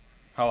 Fuck.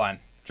 Hold on.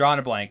 Drawing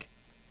a blank.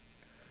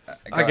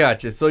 I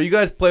got you. So you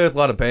guys play with a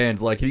lot of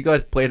bands. Like, have you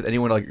guys played with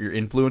anyone like your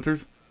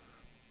influencers?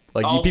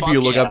 Like people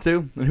you look up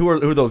to? And who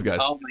are those guys?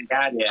 Oh my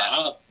god,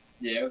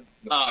 yeah.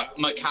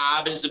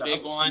 Macabre is a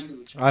big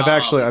one.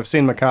 I've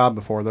seen Macabre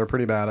before. They're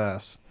pretty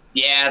badass.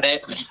 Yeah,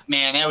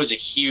 that was a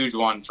huge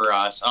one for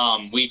us.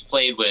 We've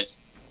played with.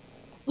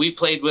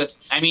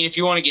 If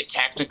you want to get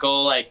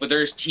technical, like, but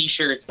there's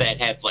T-shirts that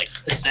have like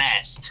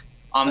Possessed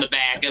on the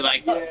back, and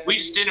like we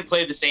just didn't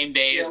play the same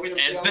days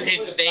as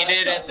they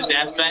did at the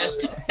Death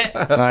Fest.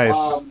 Nice.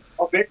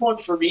 A big one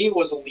for me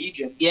was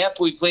Allegiant. Yep,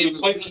 we played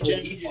with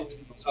Allegiant.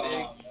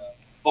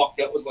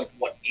 That was like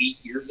 8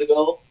 years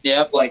ago.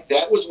 Yep. Like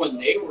that was when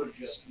they were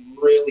just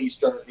really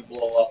starting to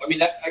blow up.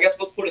 I guess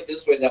let's put it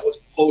this way: that was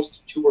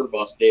post tour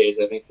bus days,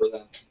 I think, for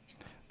them.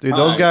 Dude,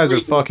 those guys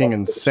are fucking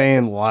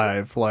insane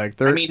live. Like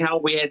they're.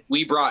 How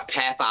we brought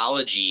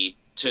Pathology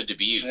to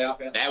Dubuque. Yeah,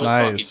 that was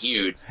fucking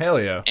huge.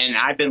 Hell yeah. And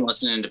I've been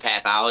listening to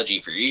Pathology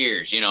for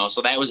years,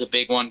 so that was a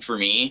big one for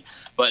me.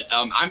 But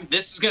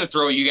this is gonna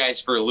throw you guys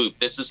for a loop.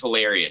 This is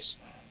hilarious.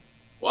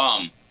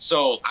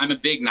 So I'm a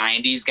big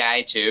 90s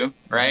guy too,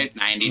 right?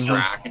 90s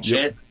rock and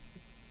shit.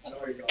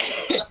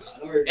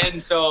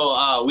 And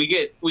so we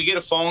get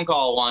a phone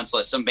call once,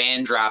 like some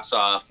band drops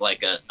off,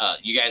 like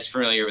you guys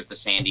familiar with the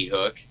Sandy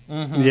Hook?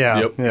 Mm-hmm.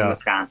 Yeah, in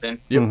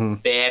Wisconsin. Yep. Mm-hmm.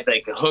 They had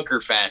like a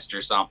Hooker Fest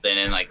or something,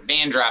 and like a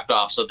band dropped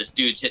off. So this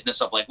dude's hitting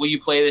us up like, "Will you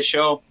play this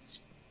show?"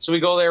 So we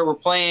go there, we're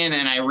playing,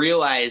 and I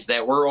realize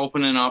that we're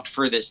opening up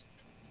for this.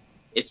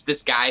 It's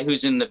this guy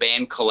who's in the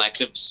band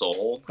Collective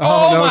Soul.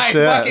 Oh no my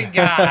shit. fucking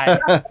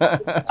god!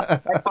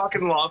 I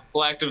fucking love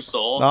Collective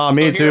Soul. Oh,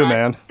 me too,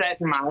 man. I'm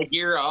setting my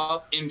gear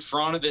up in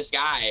front of this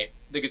guy,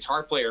 the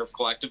guitar player of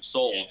Collective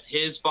Soul,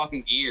 his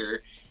fucking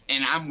gear,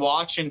 and I'm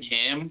watching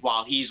him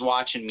while he's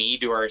watching me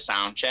do our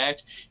sound check,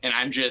 and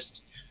I'm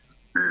just,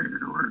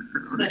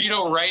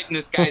 right in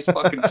this guy's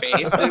fucking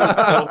face. It was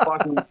so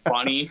fucking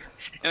funny.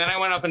 And then I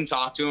went up and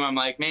talked to him. I'm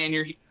like, man,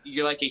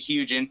 you're like a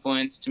huge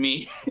influence to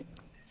me.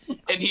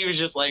 And he was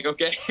just like,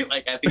 okay.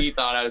 Like, I think he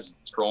thought I was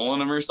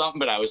trolling him or something,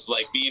 but I was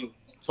like being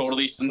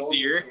totally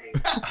sincere.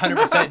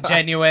 100%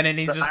 genuine, and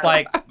he's just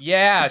like,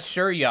 yeah,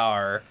 sure you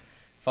are.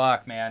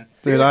 Fuck, man.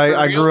 Dude,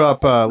 I grew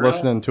up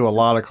listening to a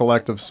lot of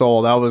Collective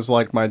Soul. That was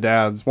like one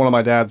of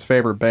my dad's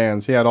favorite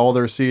bands. He had all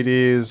their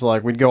CDs.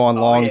 Like, we'd go on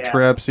long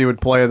trips. He would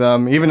play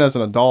them. Even as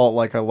an adult,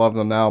 like, I love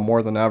them now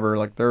more than ever.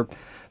 Like, they're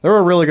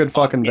a really good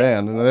fucking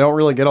band, and they don't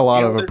really get a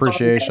lot of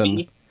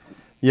appreciation.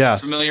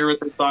 Yes. Familiar with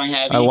the song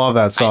Heavy? I love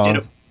that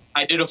song.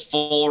 I did a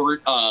full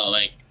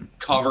like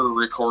cover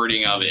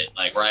recording of it,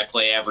 like where I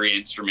play every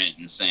instrument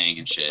and sing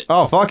and shit.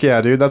 Oh, fuck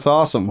yeah, dude. That's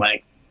awesome.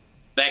 Like,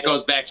 that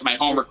goes back to my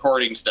home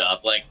recording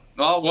stuff. Like,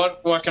 well,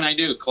 what can I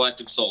do?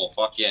 Collective Soul.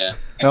 Fuck yeah.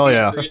 Hell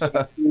yeah.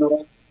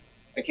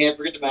 I can't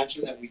forget to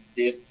mention that we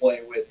did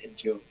play with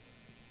Entomb.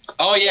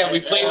 Oh yeah, we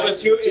played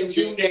with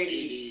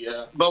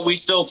Entomb, but we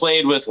still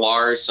played with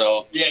Lars.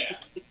 So yeah,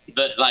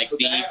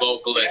 the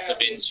vocalist of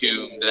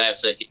Entomb.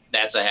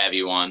 That's a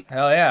heavy one.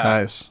 Hell yeah.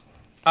 Nice.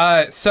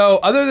 So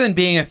other than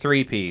being a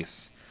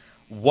 3-piece,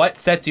 what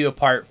sets you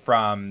apart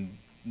from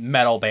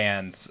metal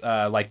bands,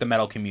 like the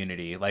metal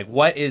community? Like,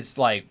 what is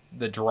like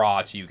the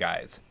draw to you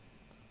guys?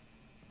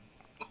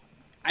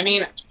 I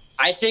mean,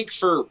 I think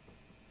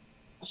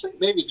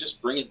maybe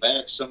just bringing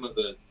back some of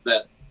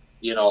that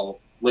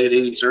late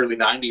 80s, early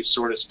 90s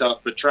sort of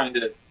stuff, but trying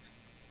to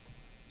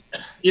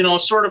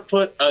sort of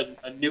put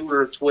a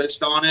newer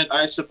twist on it,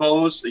 I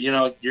suppose.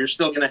 You're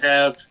still going to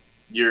have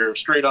your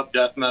straight up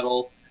death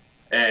metal,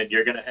 and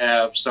you're going to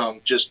have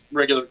some just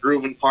regular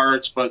grooving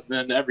parts, but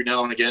then every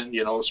now and again,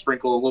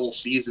 sprinkle a little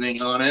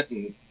seasoning on it,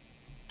 and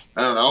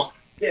I don't know.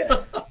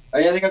 Yeah.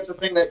 I think that's the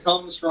thing that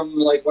comes from,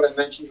 like, what I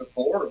mentioned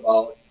before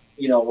about,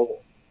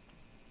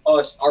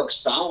 our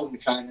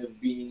sound kind of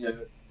being a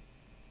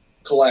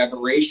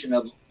collaboration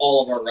of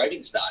all of our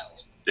writing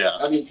styles. Yeah.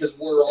 I mean, because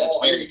That's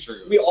very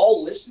true. We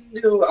all listen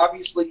to,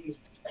 obviously,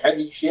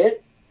 heavy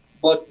shit,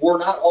 but we're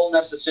not all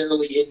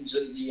necessarily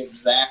into the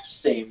exact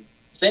same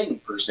thing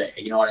per se,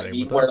 you know what I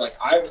mean? Where like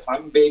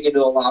I'm big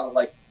into a lot of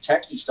like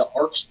techie stuff,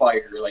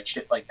 Archspire, like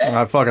shit like that.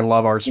 I fucking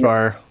love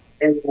Archspire.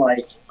 And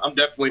like I'm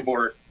definitely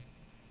more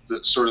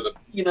the sort of the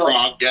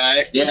prog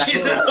guy. Yeah.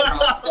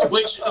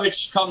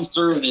 which comes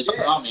through in his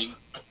drumming.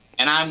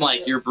 And I'm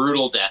like your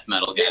brutal death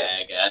metal guy,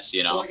 I guess,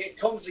 So like it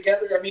comes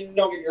together. I mean,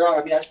 don't get me wrong.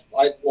 I mean,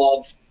 I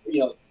love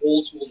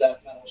old school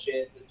death metal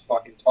shit, the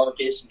fucking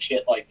Carcass and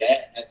shit like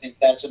that. And I think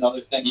that's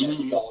another thing that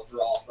we all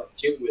draw from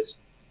too is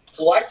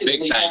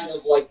collectively kind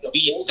of like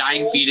the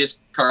Dying Fetus,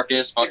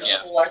 Carcass, fuck yeah.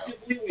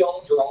 Collectively, we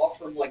all draw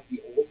from like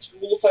the old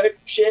school type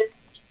shit,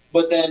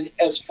 but then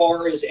as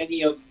far as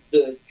any of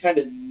the kind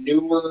of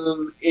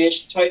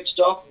newer-ish type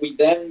stuff, we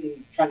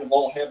then kind of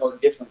all have our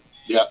different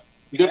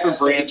different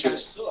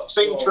branches.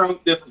 Same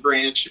trunk, different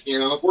branch.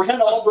 We're kind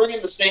of all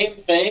bringing the same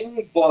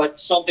thing, but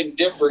something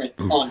different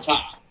on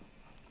top.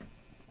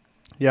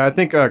 Yeah, I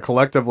think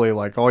collectively,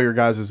 like all your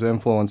guys'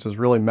 influences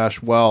really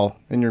mesh well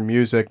in your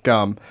music.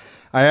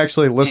 I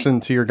actually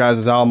listened to your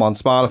guys' album on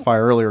Spotify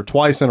earlier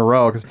twice in a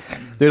row because,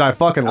 dude, I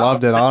fucking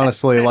loved it,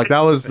 honestly. Like, that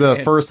was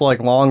the first, like,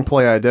 long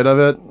play I did of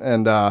it,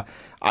 and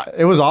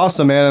it was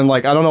awesome, man. And,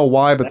 like, I don't know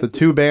why, but the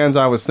two bands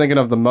I was thinking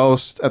of the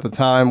most at the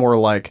time were,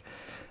 like,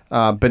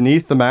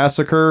 Beneath the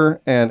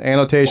Massacre and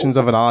Annotations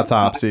of an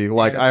Autopsy.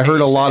 Like, I heard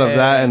a lot of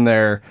that in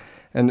there,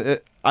 and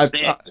I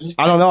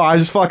don't know, I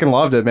just fucking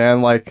loved it,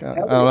 man. Like, I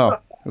don't know.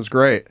 It was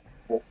great.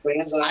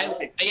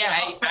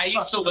 I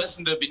used to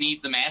listen to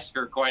Beneath the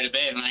Massacre quite a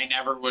bit, and I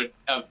never would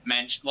have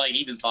mentioned, like,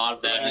 even thought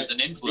of them as an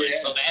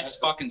influence. So that's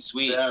fucking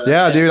sweet.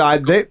 Yeah, dude,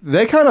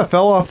 they kind of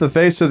fell off the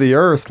face of the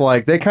earth.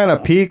 Like, they kind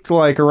of peaked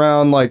like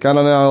around, like, I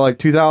don't know, like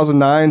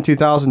 2009,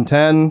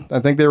 2010. I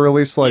think they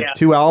released like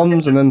 2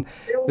 albums, and then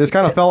they just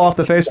kind of fell off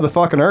the face of the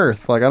fucking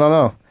earth. Like, I don't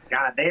know.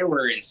 God, they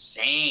were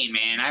insane,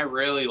 man. I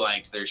really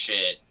liked their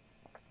shit.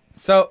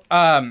 So,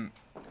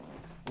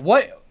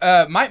 what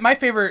my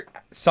favorite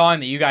song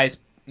that you guys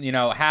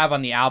have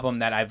on the album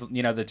that I've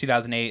the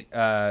 2008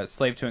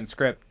 Slave to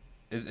Inscript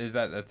is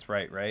that's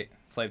right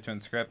Slave to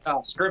Inscript.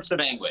 Scripts of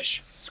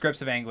Anguish.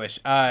 Scripts of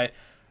Anguish.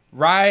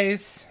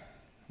 Rise.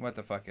 What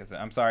the fuck is it?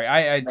 I'm sorry.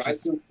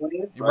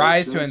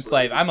 Rise to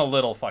Enslave. I'm a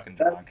little fucking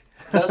drunk.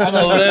 I'm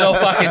a little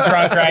fucking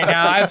drunk right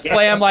now. I've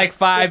slammed like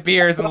 5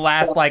 beers in the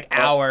last like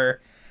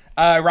hour.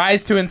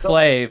 Rise to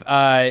Enslave.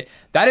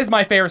 That is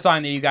my favorite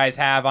song that you guys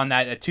have on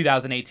that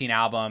 2018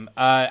 album.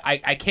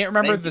 I can't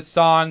remember the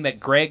song that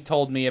Greg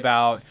told me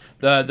about,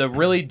 the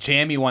really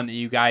jammy one that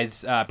you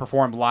guys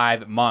performed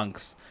live at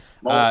Monk's.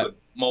 Molten?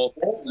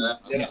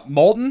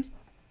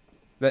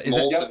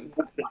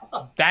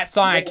 That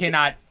song I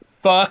cannot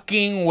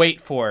fucking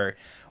wait for.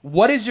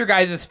 What is your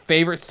guys'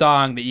 favorite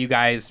song that you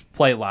guys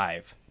play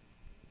live?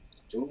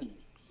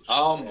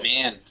 Oh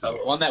man,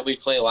 one that we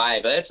play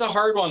live. It's a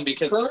hard one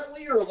because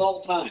currently or of all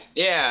time.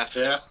 Yeah.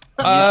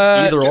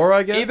 Either or,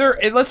 I guess.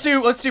 Let's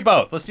do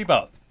both. Let's do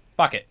both.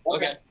 Fuck it.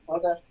 Okay. All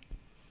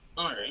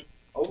right.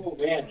 Oh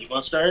man, you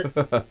want to start?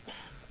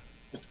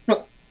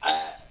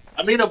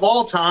 I mean, of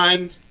all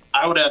time,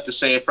 I would have to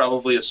say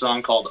probably a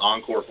song called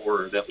Encore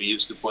Horror that we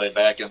used to play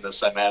back in the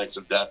Cymatics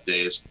of Death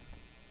days,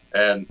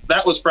 and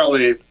that was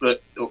probably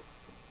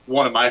one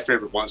one of my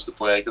favorite ones to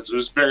play because it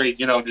was very,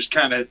 just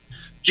kind of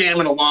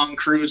jamming along,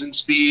 cruising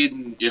speed,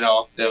 and it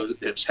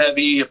was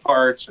heavy at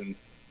parts, and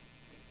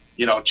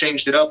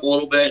changed it up a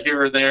little bit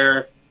here or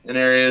there in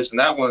areas, and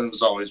that one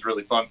was always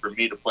really fun for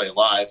me to play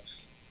live.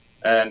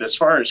 And as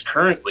far as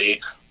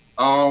currently,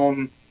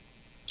 I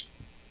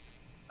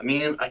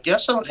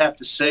guess I would have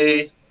to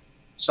say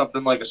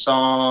something like a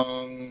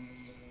song.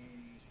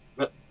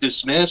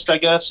 Dismissed, I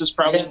guess, is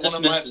probably one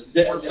of my more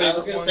favorite. I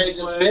was going to say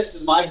Dismissed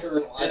is my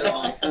current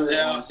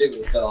one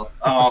too. So,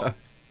 I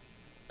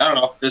don't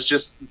know. It's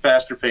just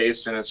faster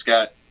paced, and it's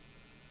got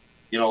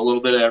a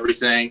little bit of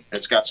everything.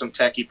 It's got some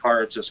techie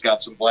parts. It's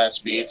got some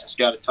blast beats. It's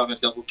got a ton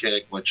of double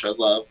kick, which I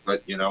love.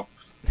 But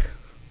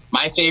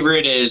my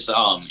favorite is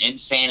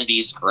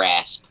Insanity's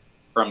Grasp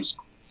from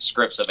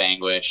Scripts of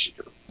Anguish.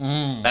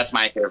 That's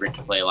my favorite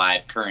to play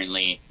live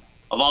currently.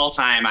 Of all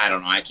time, I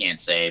don't know. I can't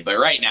say. But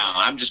right now,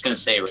 I'm just going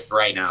to say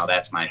right now,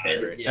 that's my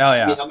favorite. Hell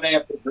yeah. I'm going to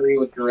have to agree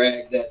with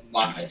Greg that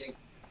I think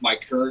my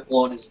current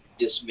one is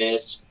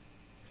Dismissed.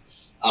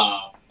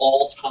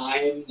 All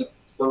time, the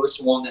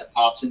first one that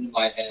pops into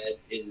my head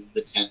is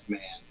The 10th Man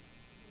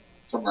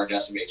from our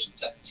Decimation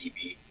 7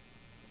 TV.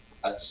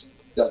 That's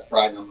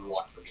probably number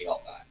one for me all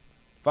time.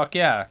 Fuck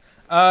yeah.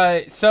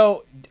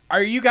 So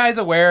are you guys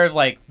aware of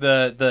like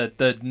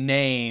the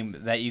name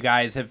that you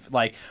guys have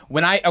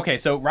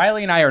so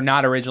Riley and I are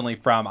not originally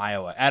from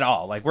Iowa at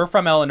all. Like we're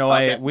from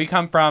Illinois. Okay. We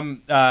come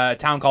from a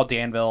town called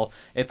Danville.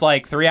 It's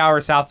like 3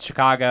 hours south of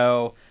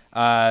Chicago,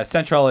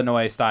 central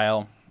Illinois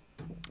style.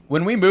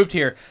 When we moved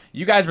here,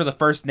 you guys were the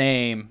first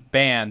name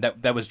band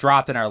that was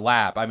dropped in our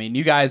lap. I mean,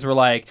 you guys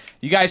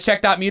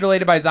checked out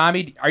Mutilated by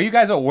Zombie. Are you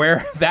guys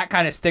aware of that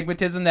kind of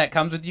stigmatism that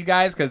comes with you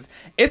guys? Because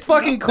it's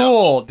fucking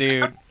cool,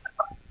 dude.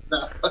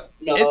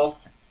 No.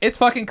 It's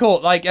fucking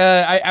cool. Like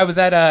I was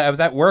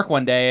at work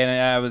one day and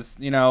I was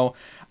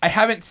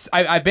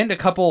I've been to a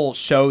couple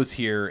shows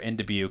here in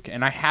Dubuque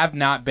and I have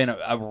not been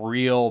a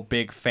real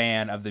big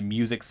fan of the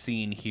music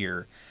scene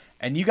here.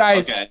 And you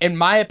guys, in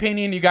my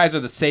opinion, you guys are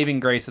the saving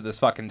grace of this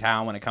fucking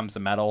town when it comes to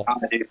metal.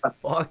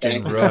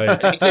 Fucking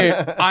right, dude.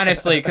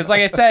 Honestly, because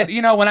like I said,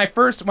 when I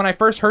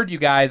first heard you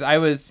guys,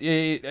 I'd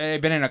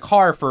been in a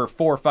car for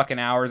 4 fucking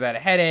hours. I had a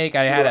headache.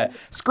 I had a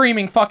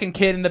screaming fucking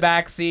kid in the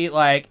back seat.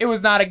 Like it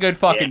was not a good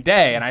fucking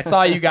day. And I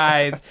saw you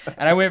guys,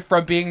 and I went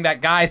from being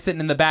that guy sitting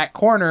in the back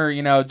corner,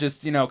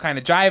 just kind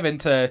of jiving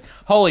to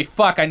holy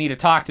fuck, I need to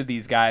talk to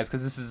these guys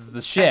because this is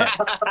the shit.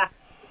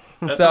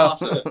 That's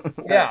awesome.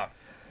 Yeah.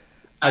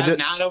 I'm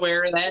not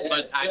aware of that,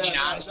 but I mean,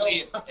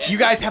 honestly, you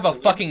guys have a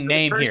fucking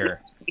name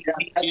here.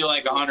 I feel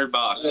like $100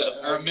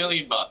 or $1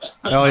 million.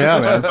 Hell yeah,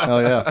 man!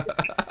 Hell yeah.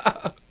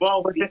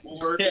 Well,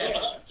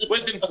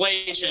 with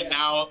inflation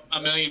now,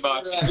 $1 million.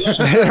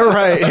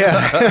 Right?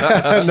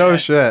 Yeah. No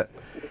shit.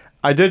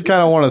 I did kind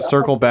of want to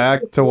circle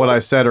back to what I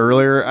said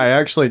earlier. I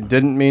actually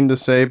didn't mean to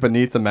say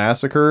Beneath the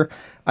Massacre.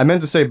 I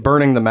meant to say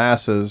Burning the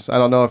Masses. I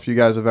don't know if you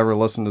guys have ever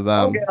listened to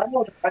them. I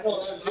know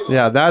them too.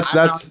 Yeah, that's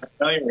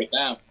familiar with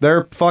them.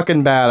 They're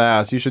fucking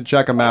badass. You should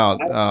check them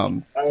out.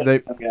 I'll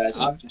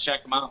have to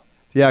check them out.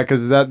 Yeah,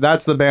 because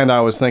that's the band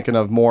I was thinking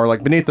of more.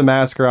 Like Beneath the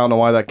Massacre, I don't know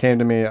why that came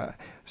to me.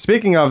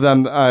 Speaking of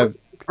them, I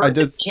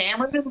did. Is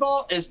Cameron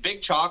involved? Is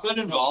Big Chocolate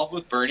involved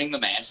with Burning the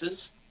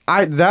Masses?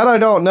 I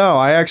don't know.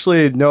 I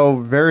actually know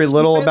very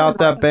little about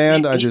that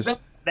band.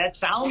 That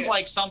sounds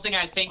like something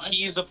I think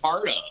he's a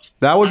part of.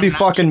 That would be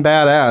fucking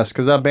badass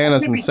because that band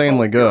is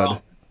insanely good.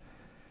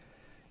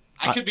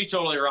 I could be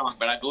totally wrong,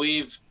 but I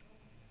believe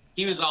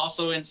he was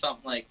also in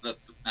something like I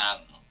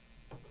don't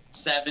know,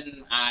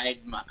 Seven-Eyed.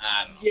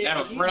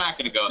 We're not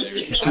going to go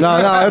there.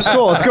 No, it's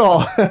cool. It's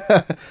cool.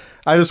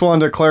 I just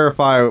wanted to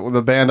clarify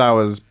the band I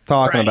was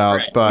talking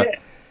about, but I'm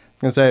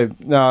gonna say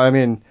no. I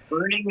mean,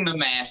 Burning the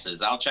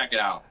Masses. I'll check it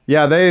out.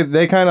 Yeah,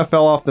 they kind of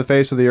fell off the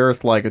face of the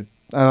earth like a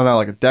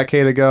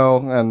decade ago,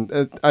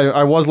 and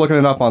I was looking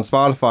it up on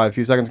Spotify a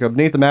few seconds ago.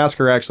 Beneath the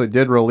Massacre actually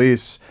did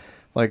release,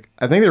 I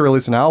think they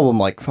released an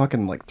album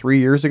 3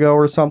 years ago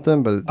or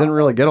something, but it didn't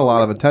really get a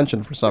lot of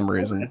attention for some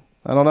reason.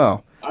 I don't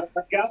know. I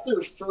got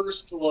their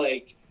first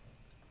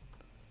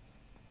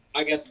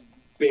I guess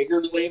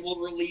bigger label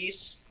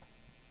release,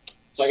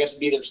 so I guess it'd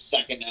be their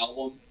second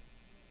album.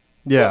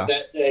 Yeah,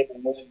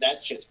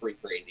 that shit's pretty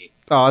crazy.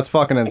 Oh, that's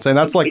fucking insane.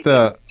 That's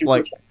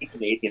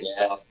Canadian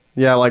stuff.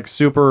 Yeah,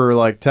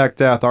 super tech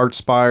death,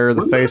 Archspire,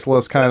 the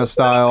Faceless kind of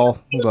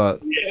style,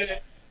 but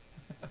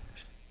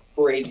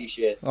crazy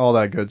shit. All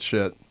that good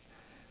shit.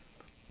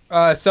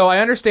 So I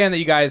understand that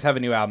you guys have a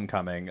new album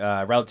coming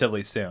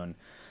relatively soon,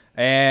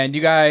 and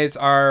you guys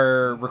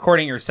are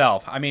recording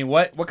yourself. I mean,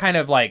 what kind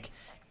of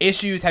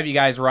issues have you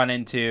guys run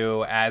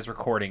into as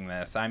recording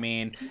this? I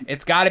mean,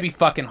 it's got to be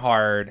fucking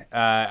hard.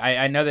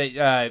 I know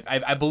that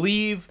I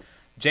believe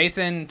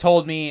Jason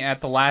told me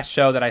at the last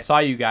show that I saw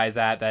you guys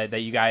at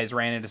that you guys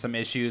ran into some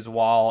issues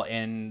while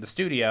in the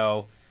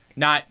studio,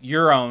 not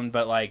your own,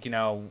 but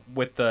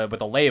with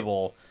the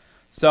label.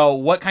 So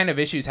what kind of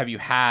issues have you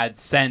had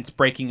since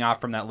breaking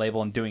off from that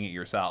label and doing it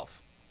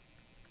yourself?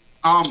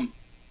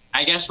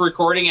 I guess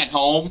recording at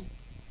home,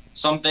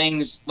 some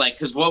things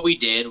because what we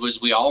did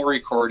was we all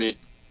recorded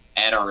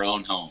at our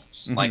own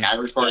homes. Like I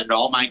recorded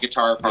all my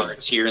guitar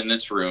parts here in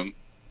this room.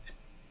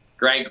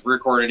 Greg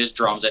recorded his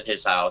drums at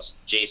his house,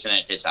 Jason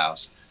at his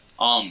house.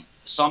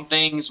 Some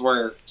things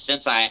were,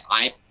 since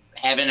I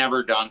haven't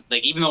ever done,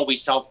 like even though we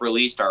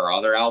self-released our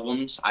other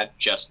albums, I've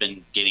just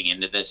been getting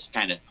into this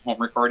kind of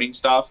home recording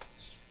stuff.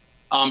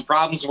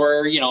 Problems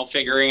were,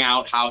 figuring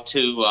out how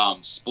to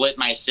split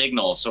my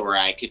signal so where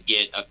I could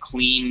get a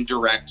clean,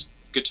 direct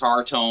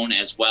guitar tone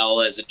as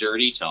well as a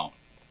dirty tone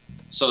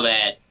so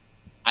that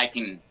I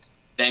can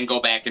then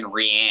go back and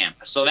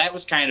reamp. So that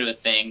was kind of a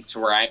thing to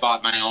where I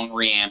bought my own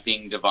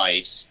reamping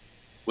device,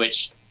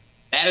 which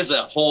that is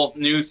a whole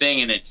new thing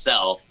in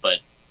itself, but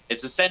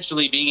it's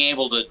essentially being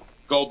able to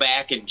go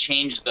back and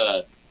change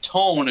the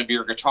tone of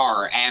your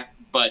guitar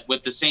but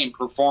with the same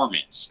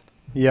performance.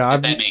 Yeah,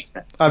 that makes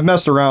sense. I've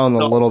messed around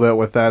a little bit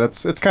with that.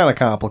 It's kind of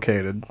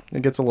complicated.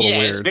 It gets a little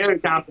weird. Yeah, it's very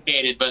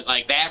complicated, but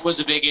like that was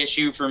a big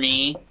issue for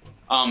me,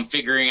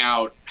 figuring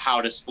out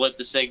how to split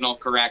the signal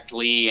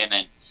correctly and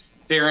then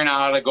figuring out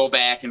how to go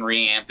back and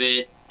reamp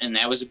it, and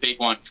that was a big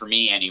one for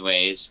me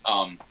anyways.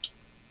 You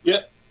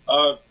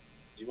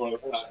want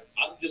to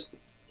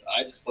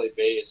I just play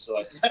bass, so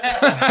I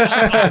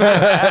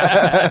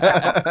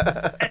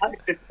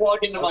just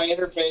plug into my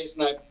interface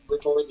and I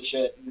record the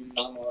shit, and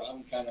I'm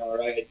kind of all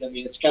right. I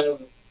mean, it's a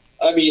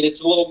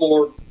little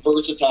more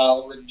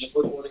versatile. We're just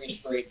recording a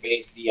straight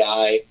bass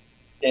DI,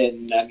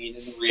 and I mean,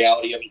 in the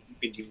reality of it, you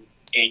can do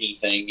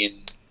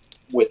anything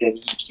within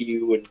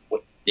EQ and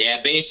what.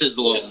 Yeah, bass is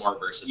a little more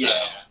versatile.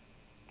 Yeah.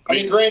 I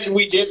mean, granted,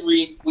 we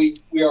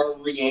are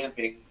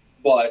reamping,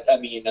 but I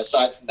mean,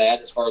 aside from that,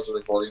 as far as the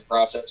recording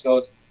process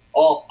goes.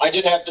 Oh, I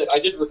did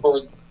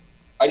record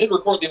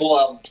the whole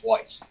album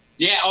twice.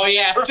 Yeah, oh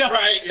yeah.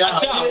 Right, yeah.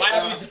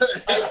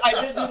 I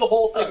did do the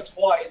whole thing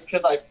twice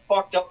because I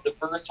fucked up the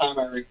first time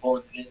I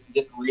recorded it and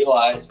didn't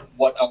realize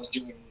what I was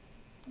doing.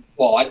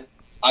 Well,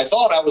 I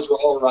thought I was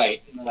all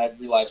right, and then I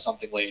realized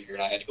something later,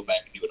 and I had to go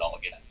back and do it all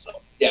again. So,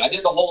 yeah, I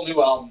did the whole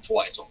new album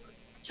twice over.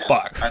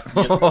 Fuck. Like,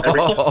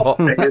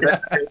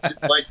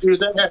 dude,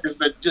 that has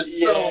been just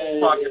so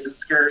fucking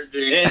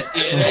discouraging.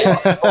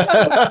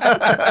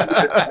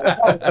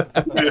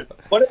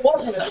 But it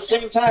wasn't at the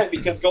same time,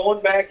 because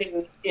going back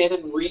in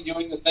and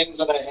redoing the things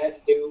that I had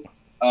to do,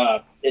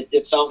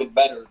 it sounded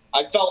better.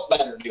 I felt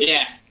better doing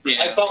it.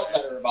 I felt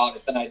better about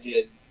it than I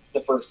did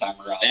the first time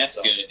around. That's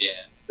good,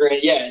 yeah.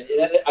 Great, yeah.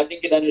 I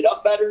think it ended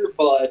up better,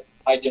 but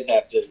I did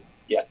have to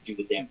do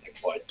the damn thing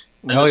twice.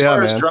 As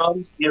far as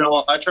drums,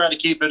 I try to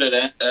keep it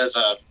as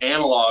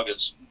analog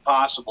as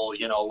possible,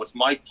 with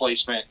mic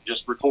placement,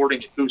 just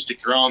recording acoustic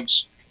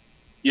drums,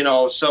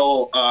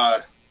 so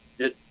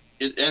it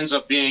ends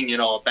up being,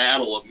 a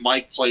battle of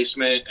mic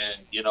placement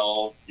and,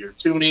 your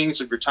tunings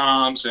of your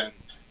toms and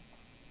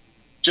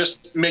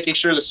just making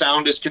sure the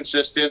sound is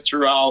consistent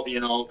throughout,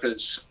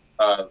 because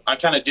I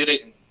kind of did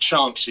it in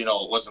chunks, it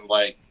wasn't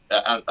like,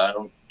 I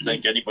don't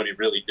think anybody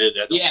really did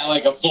that. Yeah,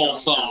 like a full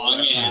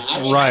song.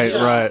 Yeah. Right.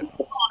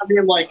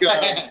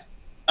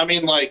 I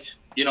mean,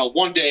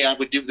 one day I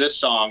would do this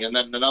song, and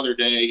then another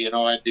day,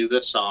 I'd do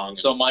this song.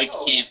 So mics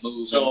can't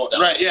move. So and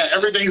stuff. Right, yeah,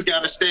 everything's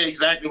got to stay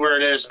exactly where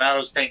it is. And I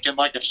was taking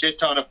like a shit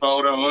ton of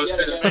photos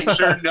to make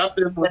sure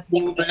nothing was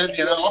moving.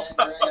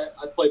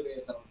 I play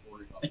bass. I don't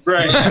worry about it.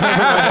 Right.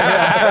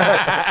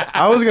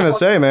 I was gonna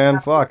say,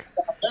 man, fuck.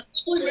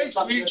 It makes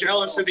me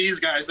jealous of these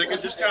guys. They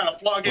can just kind of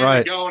plug in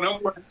and go, and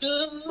I'm like,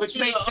 which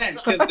makes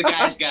sense because the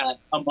guy's got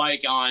a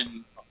mic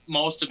on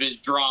most of his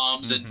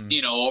drums and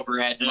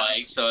overhead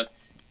mic, so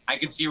I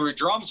can see where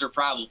drums are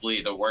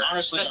probably the worst.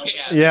 Honestly,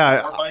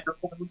 yeah. Our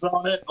microphones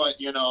on it, but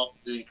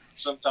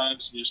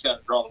sometimes you just got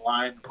to draw the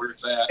line where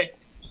it's at.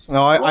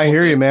 No, I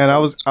hear you, man. I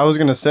was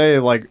gonna say,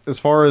 like, as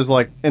far as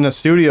like in a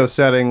studio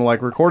setting,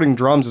 like recording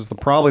drums is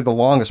probably the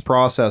longest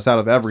process out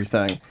of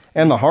everything.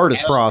 And the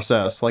hardest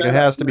process. Like, it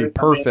has to be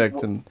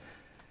perfect. And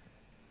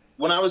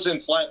when I was in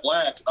Flat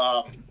Black,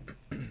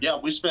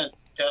 we spent,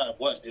 it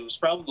was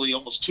probably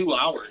almost 2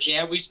 hours.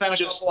 Yeah, we spent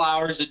a couple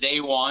hours a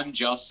day one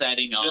just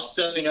setting up.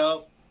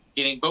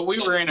 But we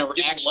were in an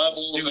actual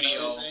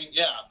studio.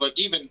 Yeah, but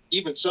even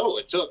so,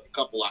 it took a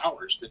couple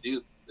hours to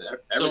do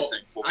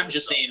everything. So I'm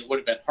just saying it would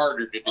have been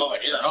harder to do it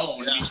on your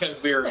own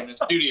because we were in a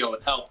studio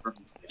with help from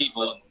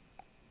people.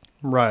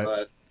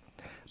 Right.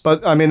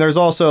 But I mean, there's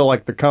also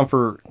like the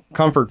comfort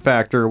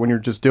factor when you're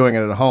just doing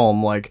it at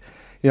home. Like,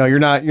 you're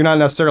not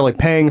necessarily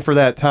paying for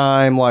that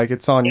time. Like,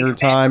 it's on your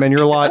time, and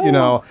you're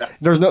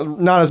there's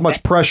not as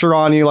much pressure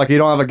on you. Like, you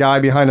don't have a guy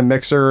behind a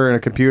mixer and a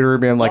computer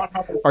being like,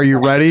 "Are you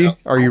ready?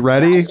 Are you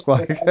ready?"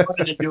 Like, I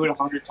wanted to do it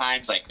 100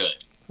 times I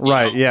could.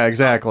 Right? Yeah.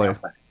 Exactly.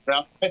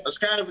 So it's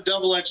kind of a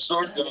double-edged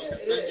sword, though.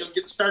 You'll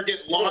start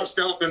getting lost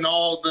up in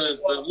all the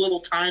little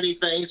tiny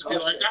things and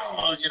be like,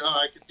 I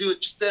could do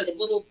it just that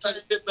little tiny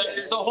bit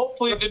better. So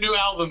hopefully the new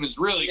album is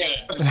really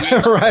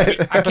good. Right.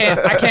 I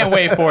can't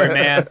wait for it,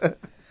 man.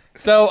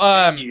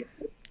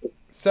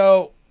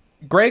 So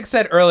Greg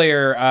said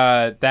earlier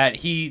that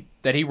he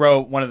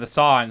wrote one of the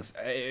songs.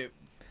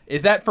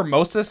 Is that for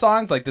most of the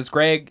songs? Like, is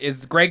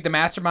Greg the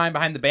mastermind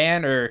behind the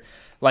band, or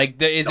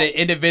like is it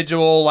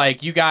individual?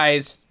 Like, you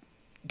guys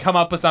come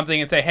up with something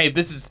and say, hey,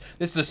 this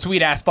is a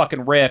sweet ass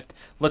fucking riff.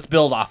 Let's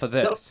build off of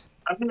this.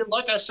 I mean,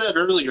 like I said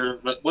earlier,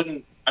 but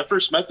when I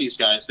first met these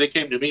guys, they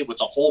came to me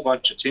with a whole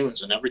bunch of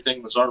tunes and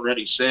everything was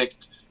already sick.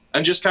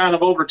 And just kind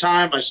of over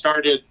time, I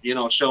started,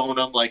 showing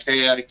them like,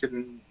 hey, I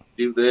can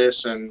do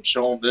this and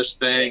show them this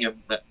thing.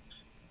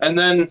 And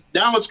then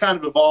now it's kind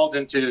of evolved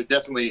into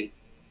definitely,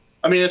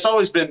 I mean, it's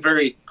always been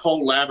very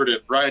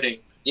collaborative writing.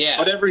 Yeah.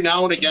 But every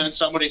now and again,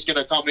 somebody's going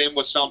to come in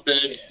with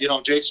something.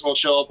 Jason will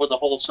show up with a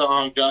whole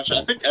song. Gosh,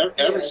 I think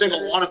every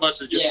single one of us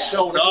has just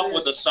shown up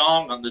with a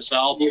song on this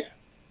album. Yeah.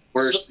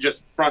 Where it's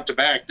just front to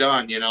back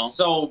done,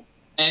 So,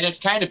 and it's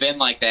kind of been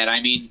like that. I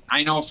mean,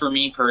 I know for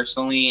me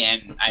personally,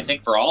 and I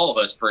think for all of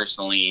us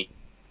personally,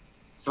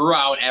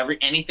 throughout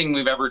anything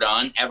we've ever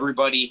done,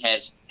 everybody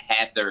has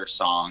had their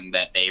song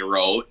that they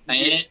wrote.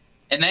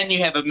 And then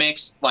you have a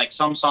mix, like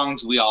some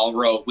songs we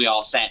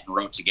all sat and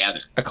wrote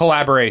together. A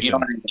collaboration. You know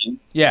what I mean?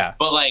 Yeah.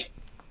 But like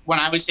when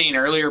I was saying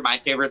earlier, my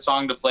favorite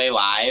song to play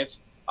live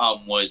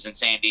was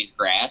Insanity's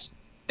Grass.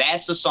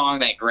 That's a song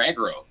that Greg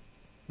wrote.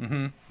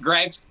 Mm-hmm.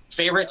 Greg's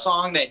favorite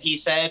song that he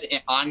said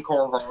in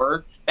Encore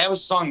Horror, that was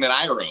a song that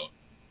I wrote.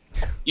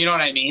 You know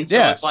what I mean?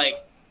 So it's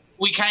like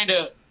we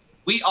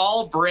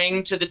all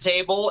bring to the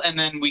table and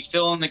then we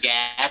fill in the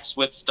gaps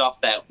with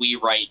stuff that we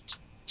write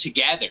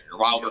together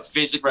while we're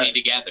physically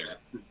together.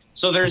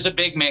 So there's a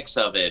big mix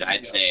of it,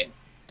 I'd say.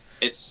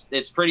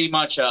 It's pretty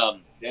much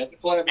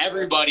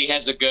everybody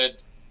has a good,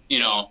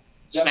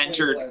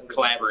 centered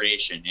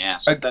collaboration. Yeah.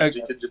 Sometimes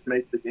you could just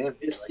make the game.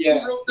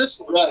 Who wrote this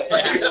one?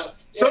 Right.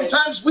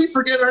 Sometimes we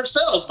forget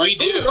ourselves. We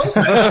do.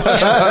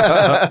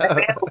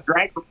 I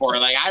drank before.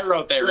 Like I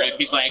wrote that riff.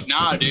 He's like,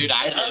 "Nah, dude,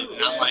 I didn't."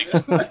 And I'm like,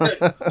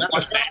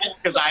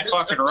 "Because I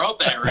fucking wrote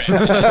that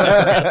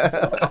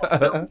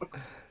riff."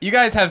 You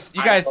guys have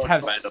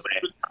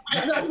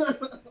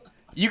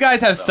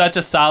such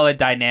a solid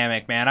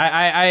dynamic, man.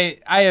 I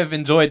have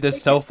enjoyed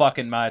this so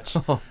fucking much.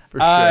 For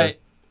sure.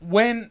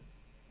 When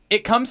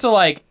it comes to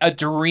like a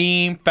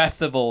dream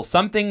festival,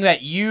 something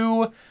that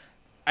you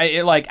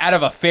like out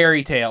of a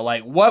fairy tale,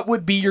 like what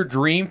would be your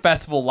dream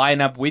festival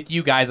lineup with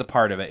you guys a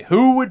part of it?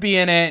 Who would be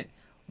in it?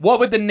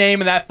 What would the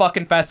name of that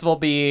fucking festival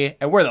be?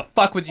 And where the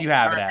fuck would you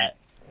have it at?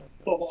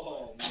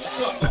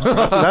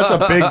 That's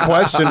a big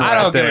question.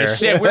 I don't give a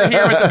shit. We're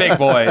here with the big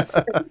boys.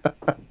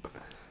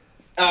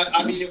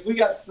 I mean, if we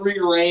got free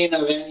reign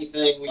of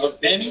anything,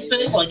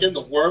 like in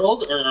the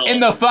world, or in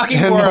the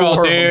fucking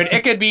world, dude.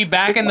 It could be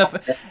back in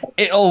the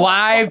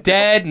alive,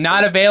 dead,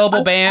 not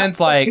available bands.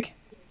 Like,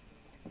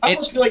 I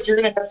almost feel like you're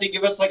gonna have to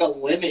give us like a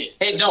limit.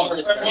 Hey, no.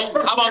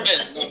 How about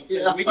this?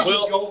 We can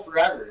just go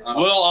forever.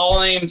 We'll all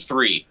name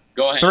 3.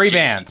 Go ahead. 3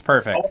 bands,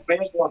 perfect.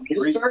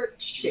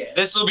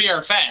 This will be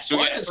our fest. We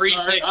got 3,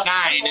 6,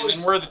 9, and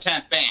then we're the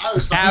 10th band.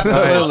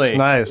 Absolutely.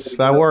 Nice.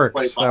 That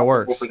works.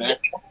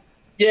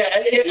 Yeah.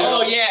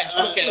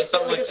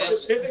 Something like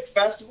specific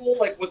festival,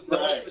 like with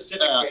no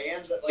specific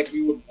bands that like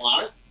we would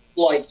want.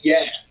 Like,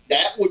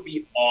 that would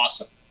be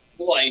awesome.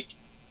 Like,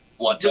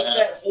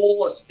 that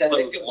whole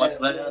aesthetic of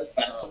that whole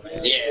festival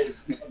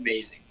is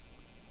amazing.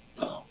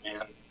 Oh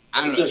man,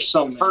 I don't know.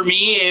 For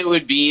me, it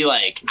would be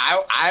like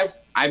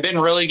I've been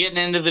really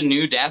getting into the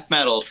new death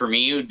metal. For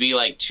me, it would be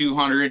like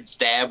 200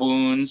 Stab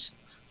Wounds,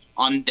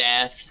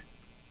 Undeath,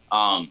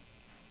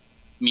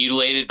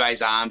 Mutilated by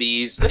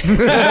Zombies. Of course.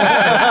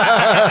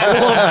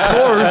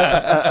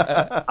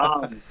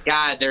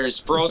 God, there's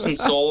Frozen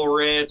Soul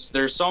riffs.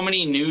 There's so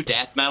many new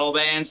death metal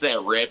bands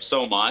that rip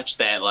so much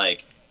that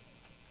like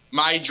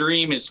my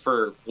dream is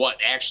for what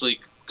actually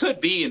could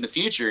be in the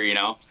future,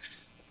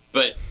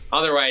 But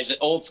otherwise,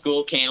 old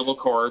school Cannibal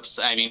Corpse.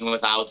 I mean,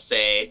 without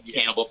say,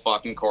 Cannibal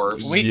fucking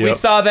Corpse. We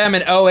saw them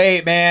in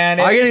 2008, man.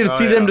 I get to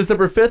see them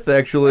December 5th,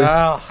 actually.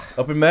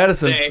 Up in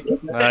Madison.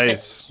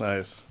 Nice.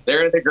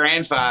 They're the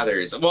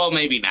grandfathers. Well,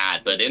 maybe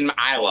not, but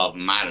I love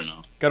them. I don't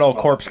know. Good old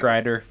Corpse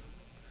Grinder.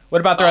 What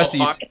about the rest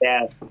of you?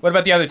 Yeah. What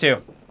about the other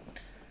 2?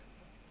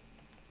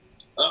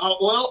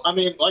 Well, I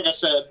mean, like I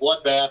said,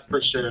 Bloodbath for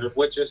sure,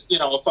 which is,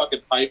 a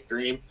fucking pipe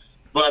dream.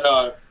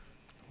 But,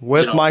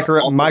 with Michael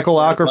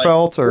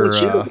Ackerfeld or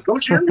yeah,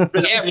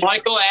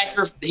 Michael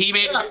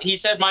Ackerfeld. He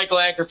said Michael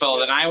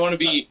Ackerfeld, and I want to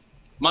be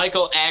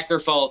Michael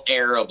Ackerfeld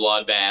era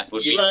Bloodbath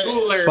would be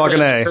cooler.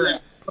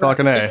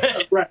 Fucking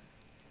A. Right.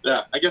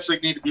 Yeah, I guess I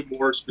need to be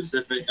more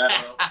specific. I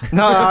don't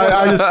No, know.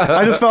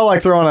 I just felt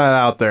like throwing that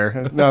out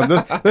there. No,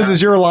 this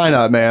is your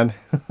lineup, man.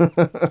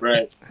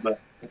 Right, but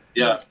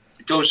yeah,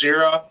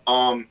 Gojira.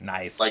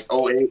 Nice. Like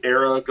 08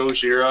 era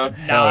Gojira.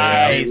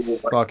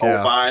 Nice. Like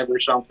 05 or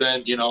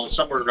something.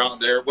 Somewhere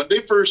around there. When I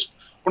first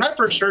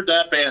heard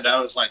that band,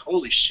 I was like,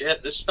 holy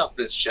shit, this stuff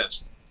is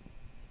just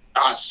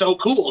so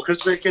cool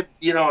because they could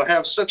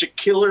have such a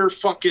killer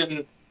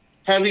fucking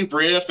heavy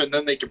riff, and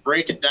then they could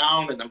break it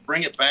down and then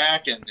bring it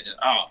back, and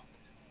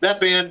that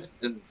band,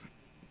 and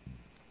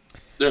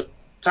the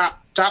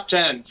top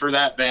 10 for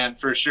that band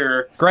for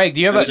sure. Greg,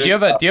 do you have a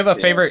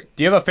favorite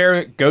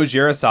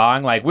Gojira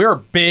song? Like, we were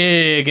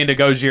big into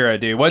Gojira,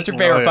 dude. What's your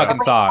favorite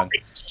fucking song?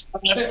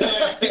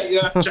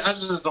 Yeah,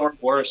 Johnson's or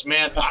worse,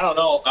 man. I don't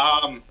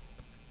know.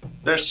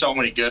 There's so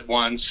many good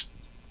ones.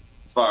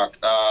 Fuck.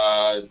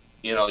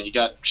 You know, you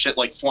got shit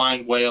like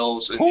flying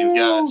whales, and you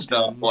got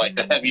stuff like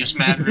the heaviest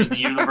matter in the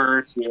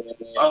universe.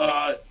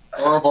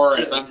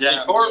 Ouroboros.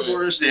 Yeah,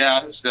 Ouroboros.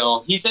 Yeah,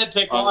 still. He said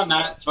pick one,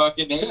 not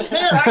fucking. Hey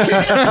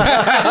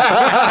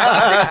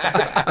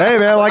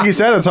man, like you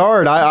said, it's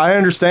hard. I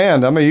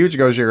understand. I'm a huge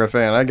Gojira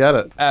fan. I get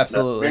it.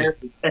 Absolutely.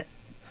 But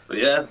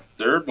yeah,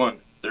 third one.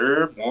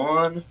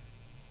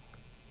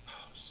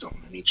 So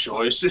many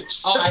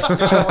choices. All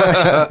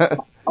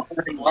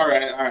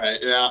right.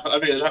 Yeah, I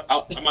mean,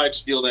 I might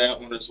steal that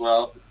one as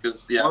well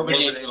because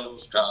Morbid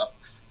Angel's tough.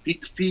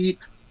 Beat the feet.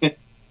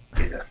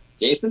 Yeah.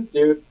 Jason,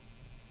 dude,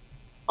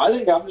 I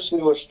think I'm just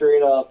gonna go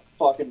straight up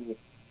fucking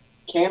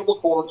Cannibal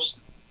Corpse,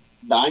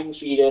 Dying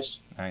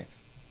Fetus. Nice.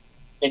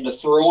 And to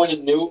throw in a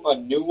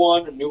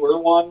newer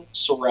one,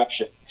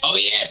 Surreption. Oh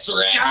yeah,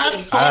 Surreption.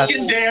 God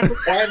fucking damn!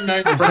 Why didn't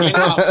I bring it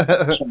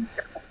up?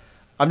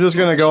 I'm just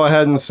gonna go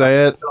ahead and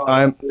say it.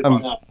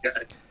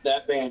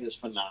 That band is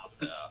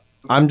phenomenal.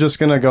 I'm just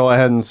gonna go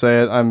ahead and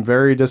say it. I'm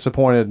very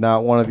disappointed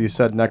not one of you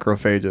said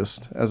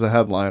Necrophagist as a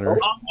headliner.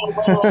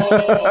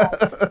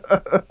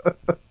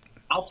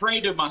 I'll pray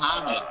to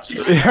Muhammad.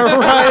 Yeah,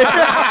 right.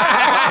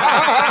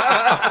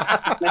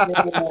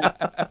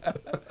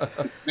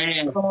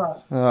 Man.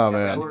 Oh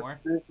man. Yeah.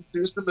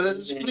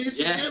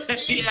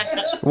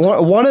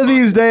 One of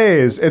these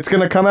days, it's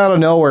gonna come out of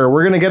nowhere.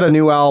 We're gonna get a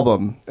new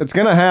album. It's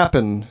gonna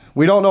happen.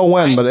 We don't know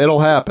when, but it'll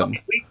happen.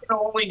 We can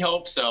only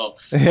hope so.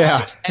 Yeah.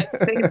 But at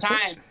the same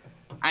time,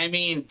 I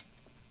mean,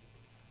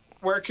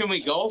 where can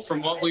we go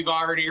from what we've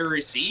already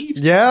received?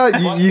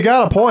 Yeah, you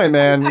got a point,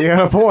 man. You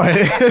got a point.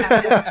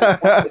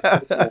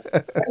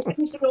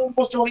 I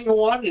almost don't even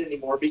want it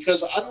anymore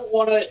because I don't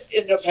want to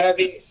end up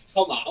having it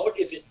come out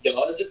if it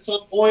does at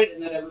some point,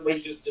 and then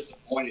everybody's just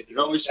disappointed. They're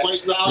always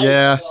spiking out.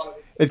 Yeah,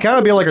 it'd kind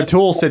of be like a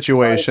Tool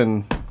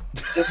situation.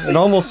 It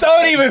almost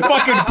don't even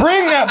fucking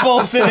bring that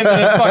bullshit into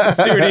this fucking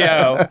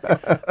studio.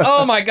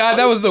 Oh my god,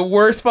 that was the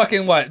worst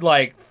fucking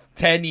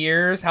 10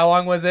 years? How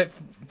long was it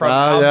from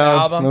album to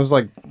album? It was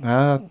like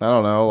I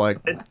don't know, like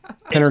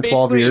 10 or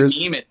 12 years.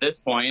 It's a meme at this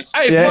point. It's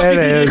yeah, fucking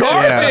it is.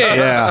 garbage.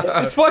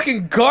 Yeah. It's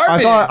fucking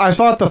garbage. I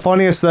thought the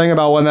funniest thing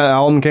about when that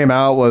album came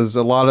out was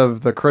a lot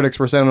of the critics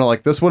were saying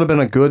like this would have been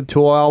a good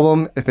Tool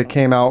album if it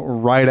came out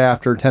right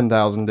after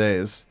 10,000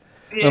 Days.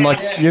 Yeah. I'm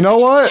like, you know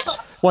what?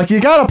 Like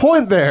you got a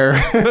point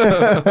there.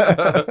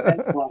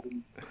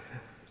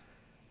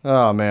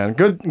 Oh man,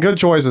 good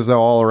choices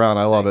though all around.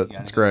 I love it.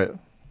 It's great.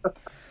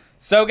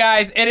 So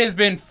guys, it has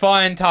been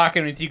fun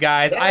talking with you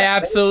guys. I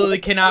absolutely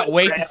cannot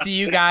wait to see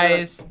you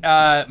guys.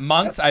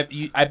 Monks, I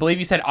believe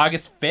you said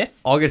August 5th?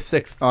 August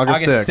 6th.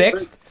 August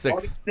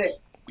 6th.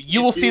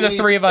 You will see the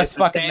three of us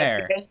fucking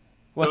there.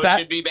 What's that? It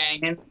should be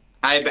banging.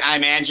 I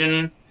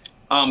imagine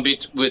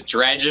with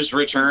Dredge's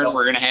return,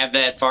 we're going to have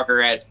that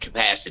fucker at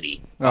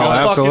capacity. Oh,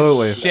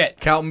 absolutely. Shit.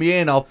 Count me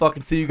in. I'll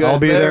fucking see you guys I'll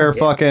be there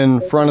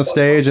fucking front of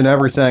stage and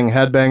everything,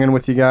 headbanging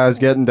with you guys,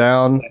 getting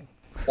down.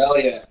 Hell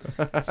yeah.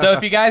 So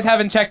if you guys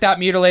haven't checked out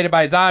Mutilated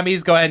by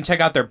Zombies, go ahead and check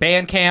out their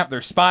Bandcamp, their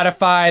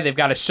Spotify. They've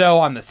got a show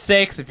on the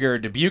 6th. If you're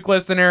a Dubuque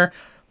listener,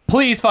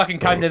 please fucking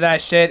come to that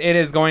shit. It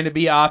is going to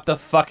be off the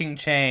fucking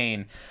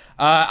chain.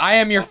 I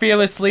am your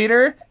fearless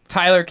leader,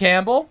 Tyler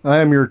Campbell. I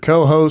am your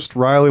co-host,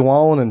 Riley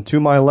Wallen, and to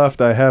my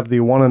left I have the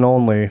one and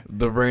only...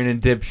 the brain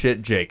and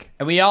dipshit Jake.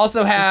 And we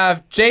also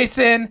have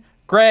Jason,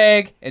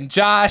 Greg, and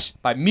Josh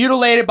by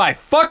Mutilated by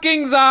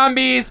fucking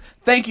Zombies.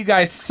 Thank you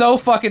guys so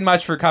fucking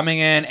much for coming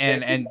in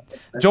and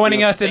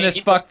joining us in this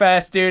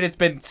fuckfest, dude. It's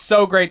been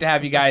so great to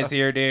have you guys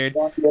here, dude.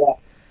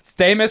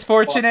 Stay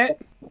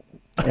misfortunate.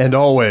 And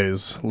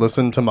always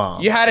listen to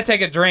Mom. You had to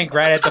take a drink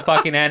right at the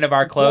fucking end of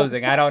our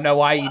closing. I don't know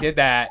why you did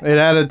that. It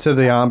added to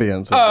the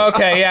ambience. Oh,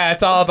 okay, yeah,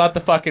 it's all about the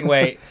fucking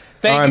weight.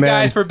 Thank you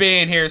guys for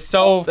being here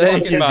so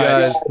fucking much.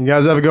 Guys. You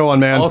guys have a good one,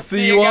 man. I'll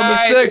see you on the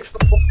 6th.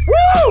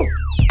 Woo!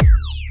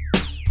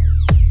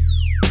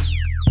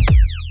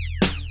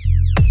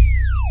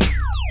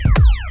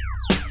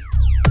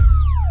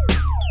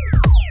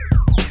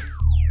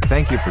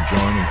 Thank you for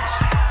joining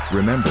us.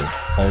 Remember,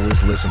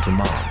 always listen to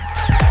Mom.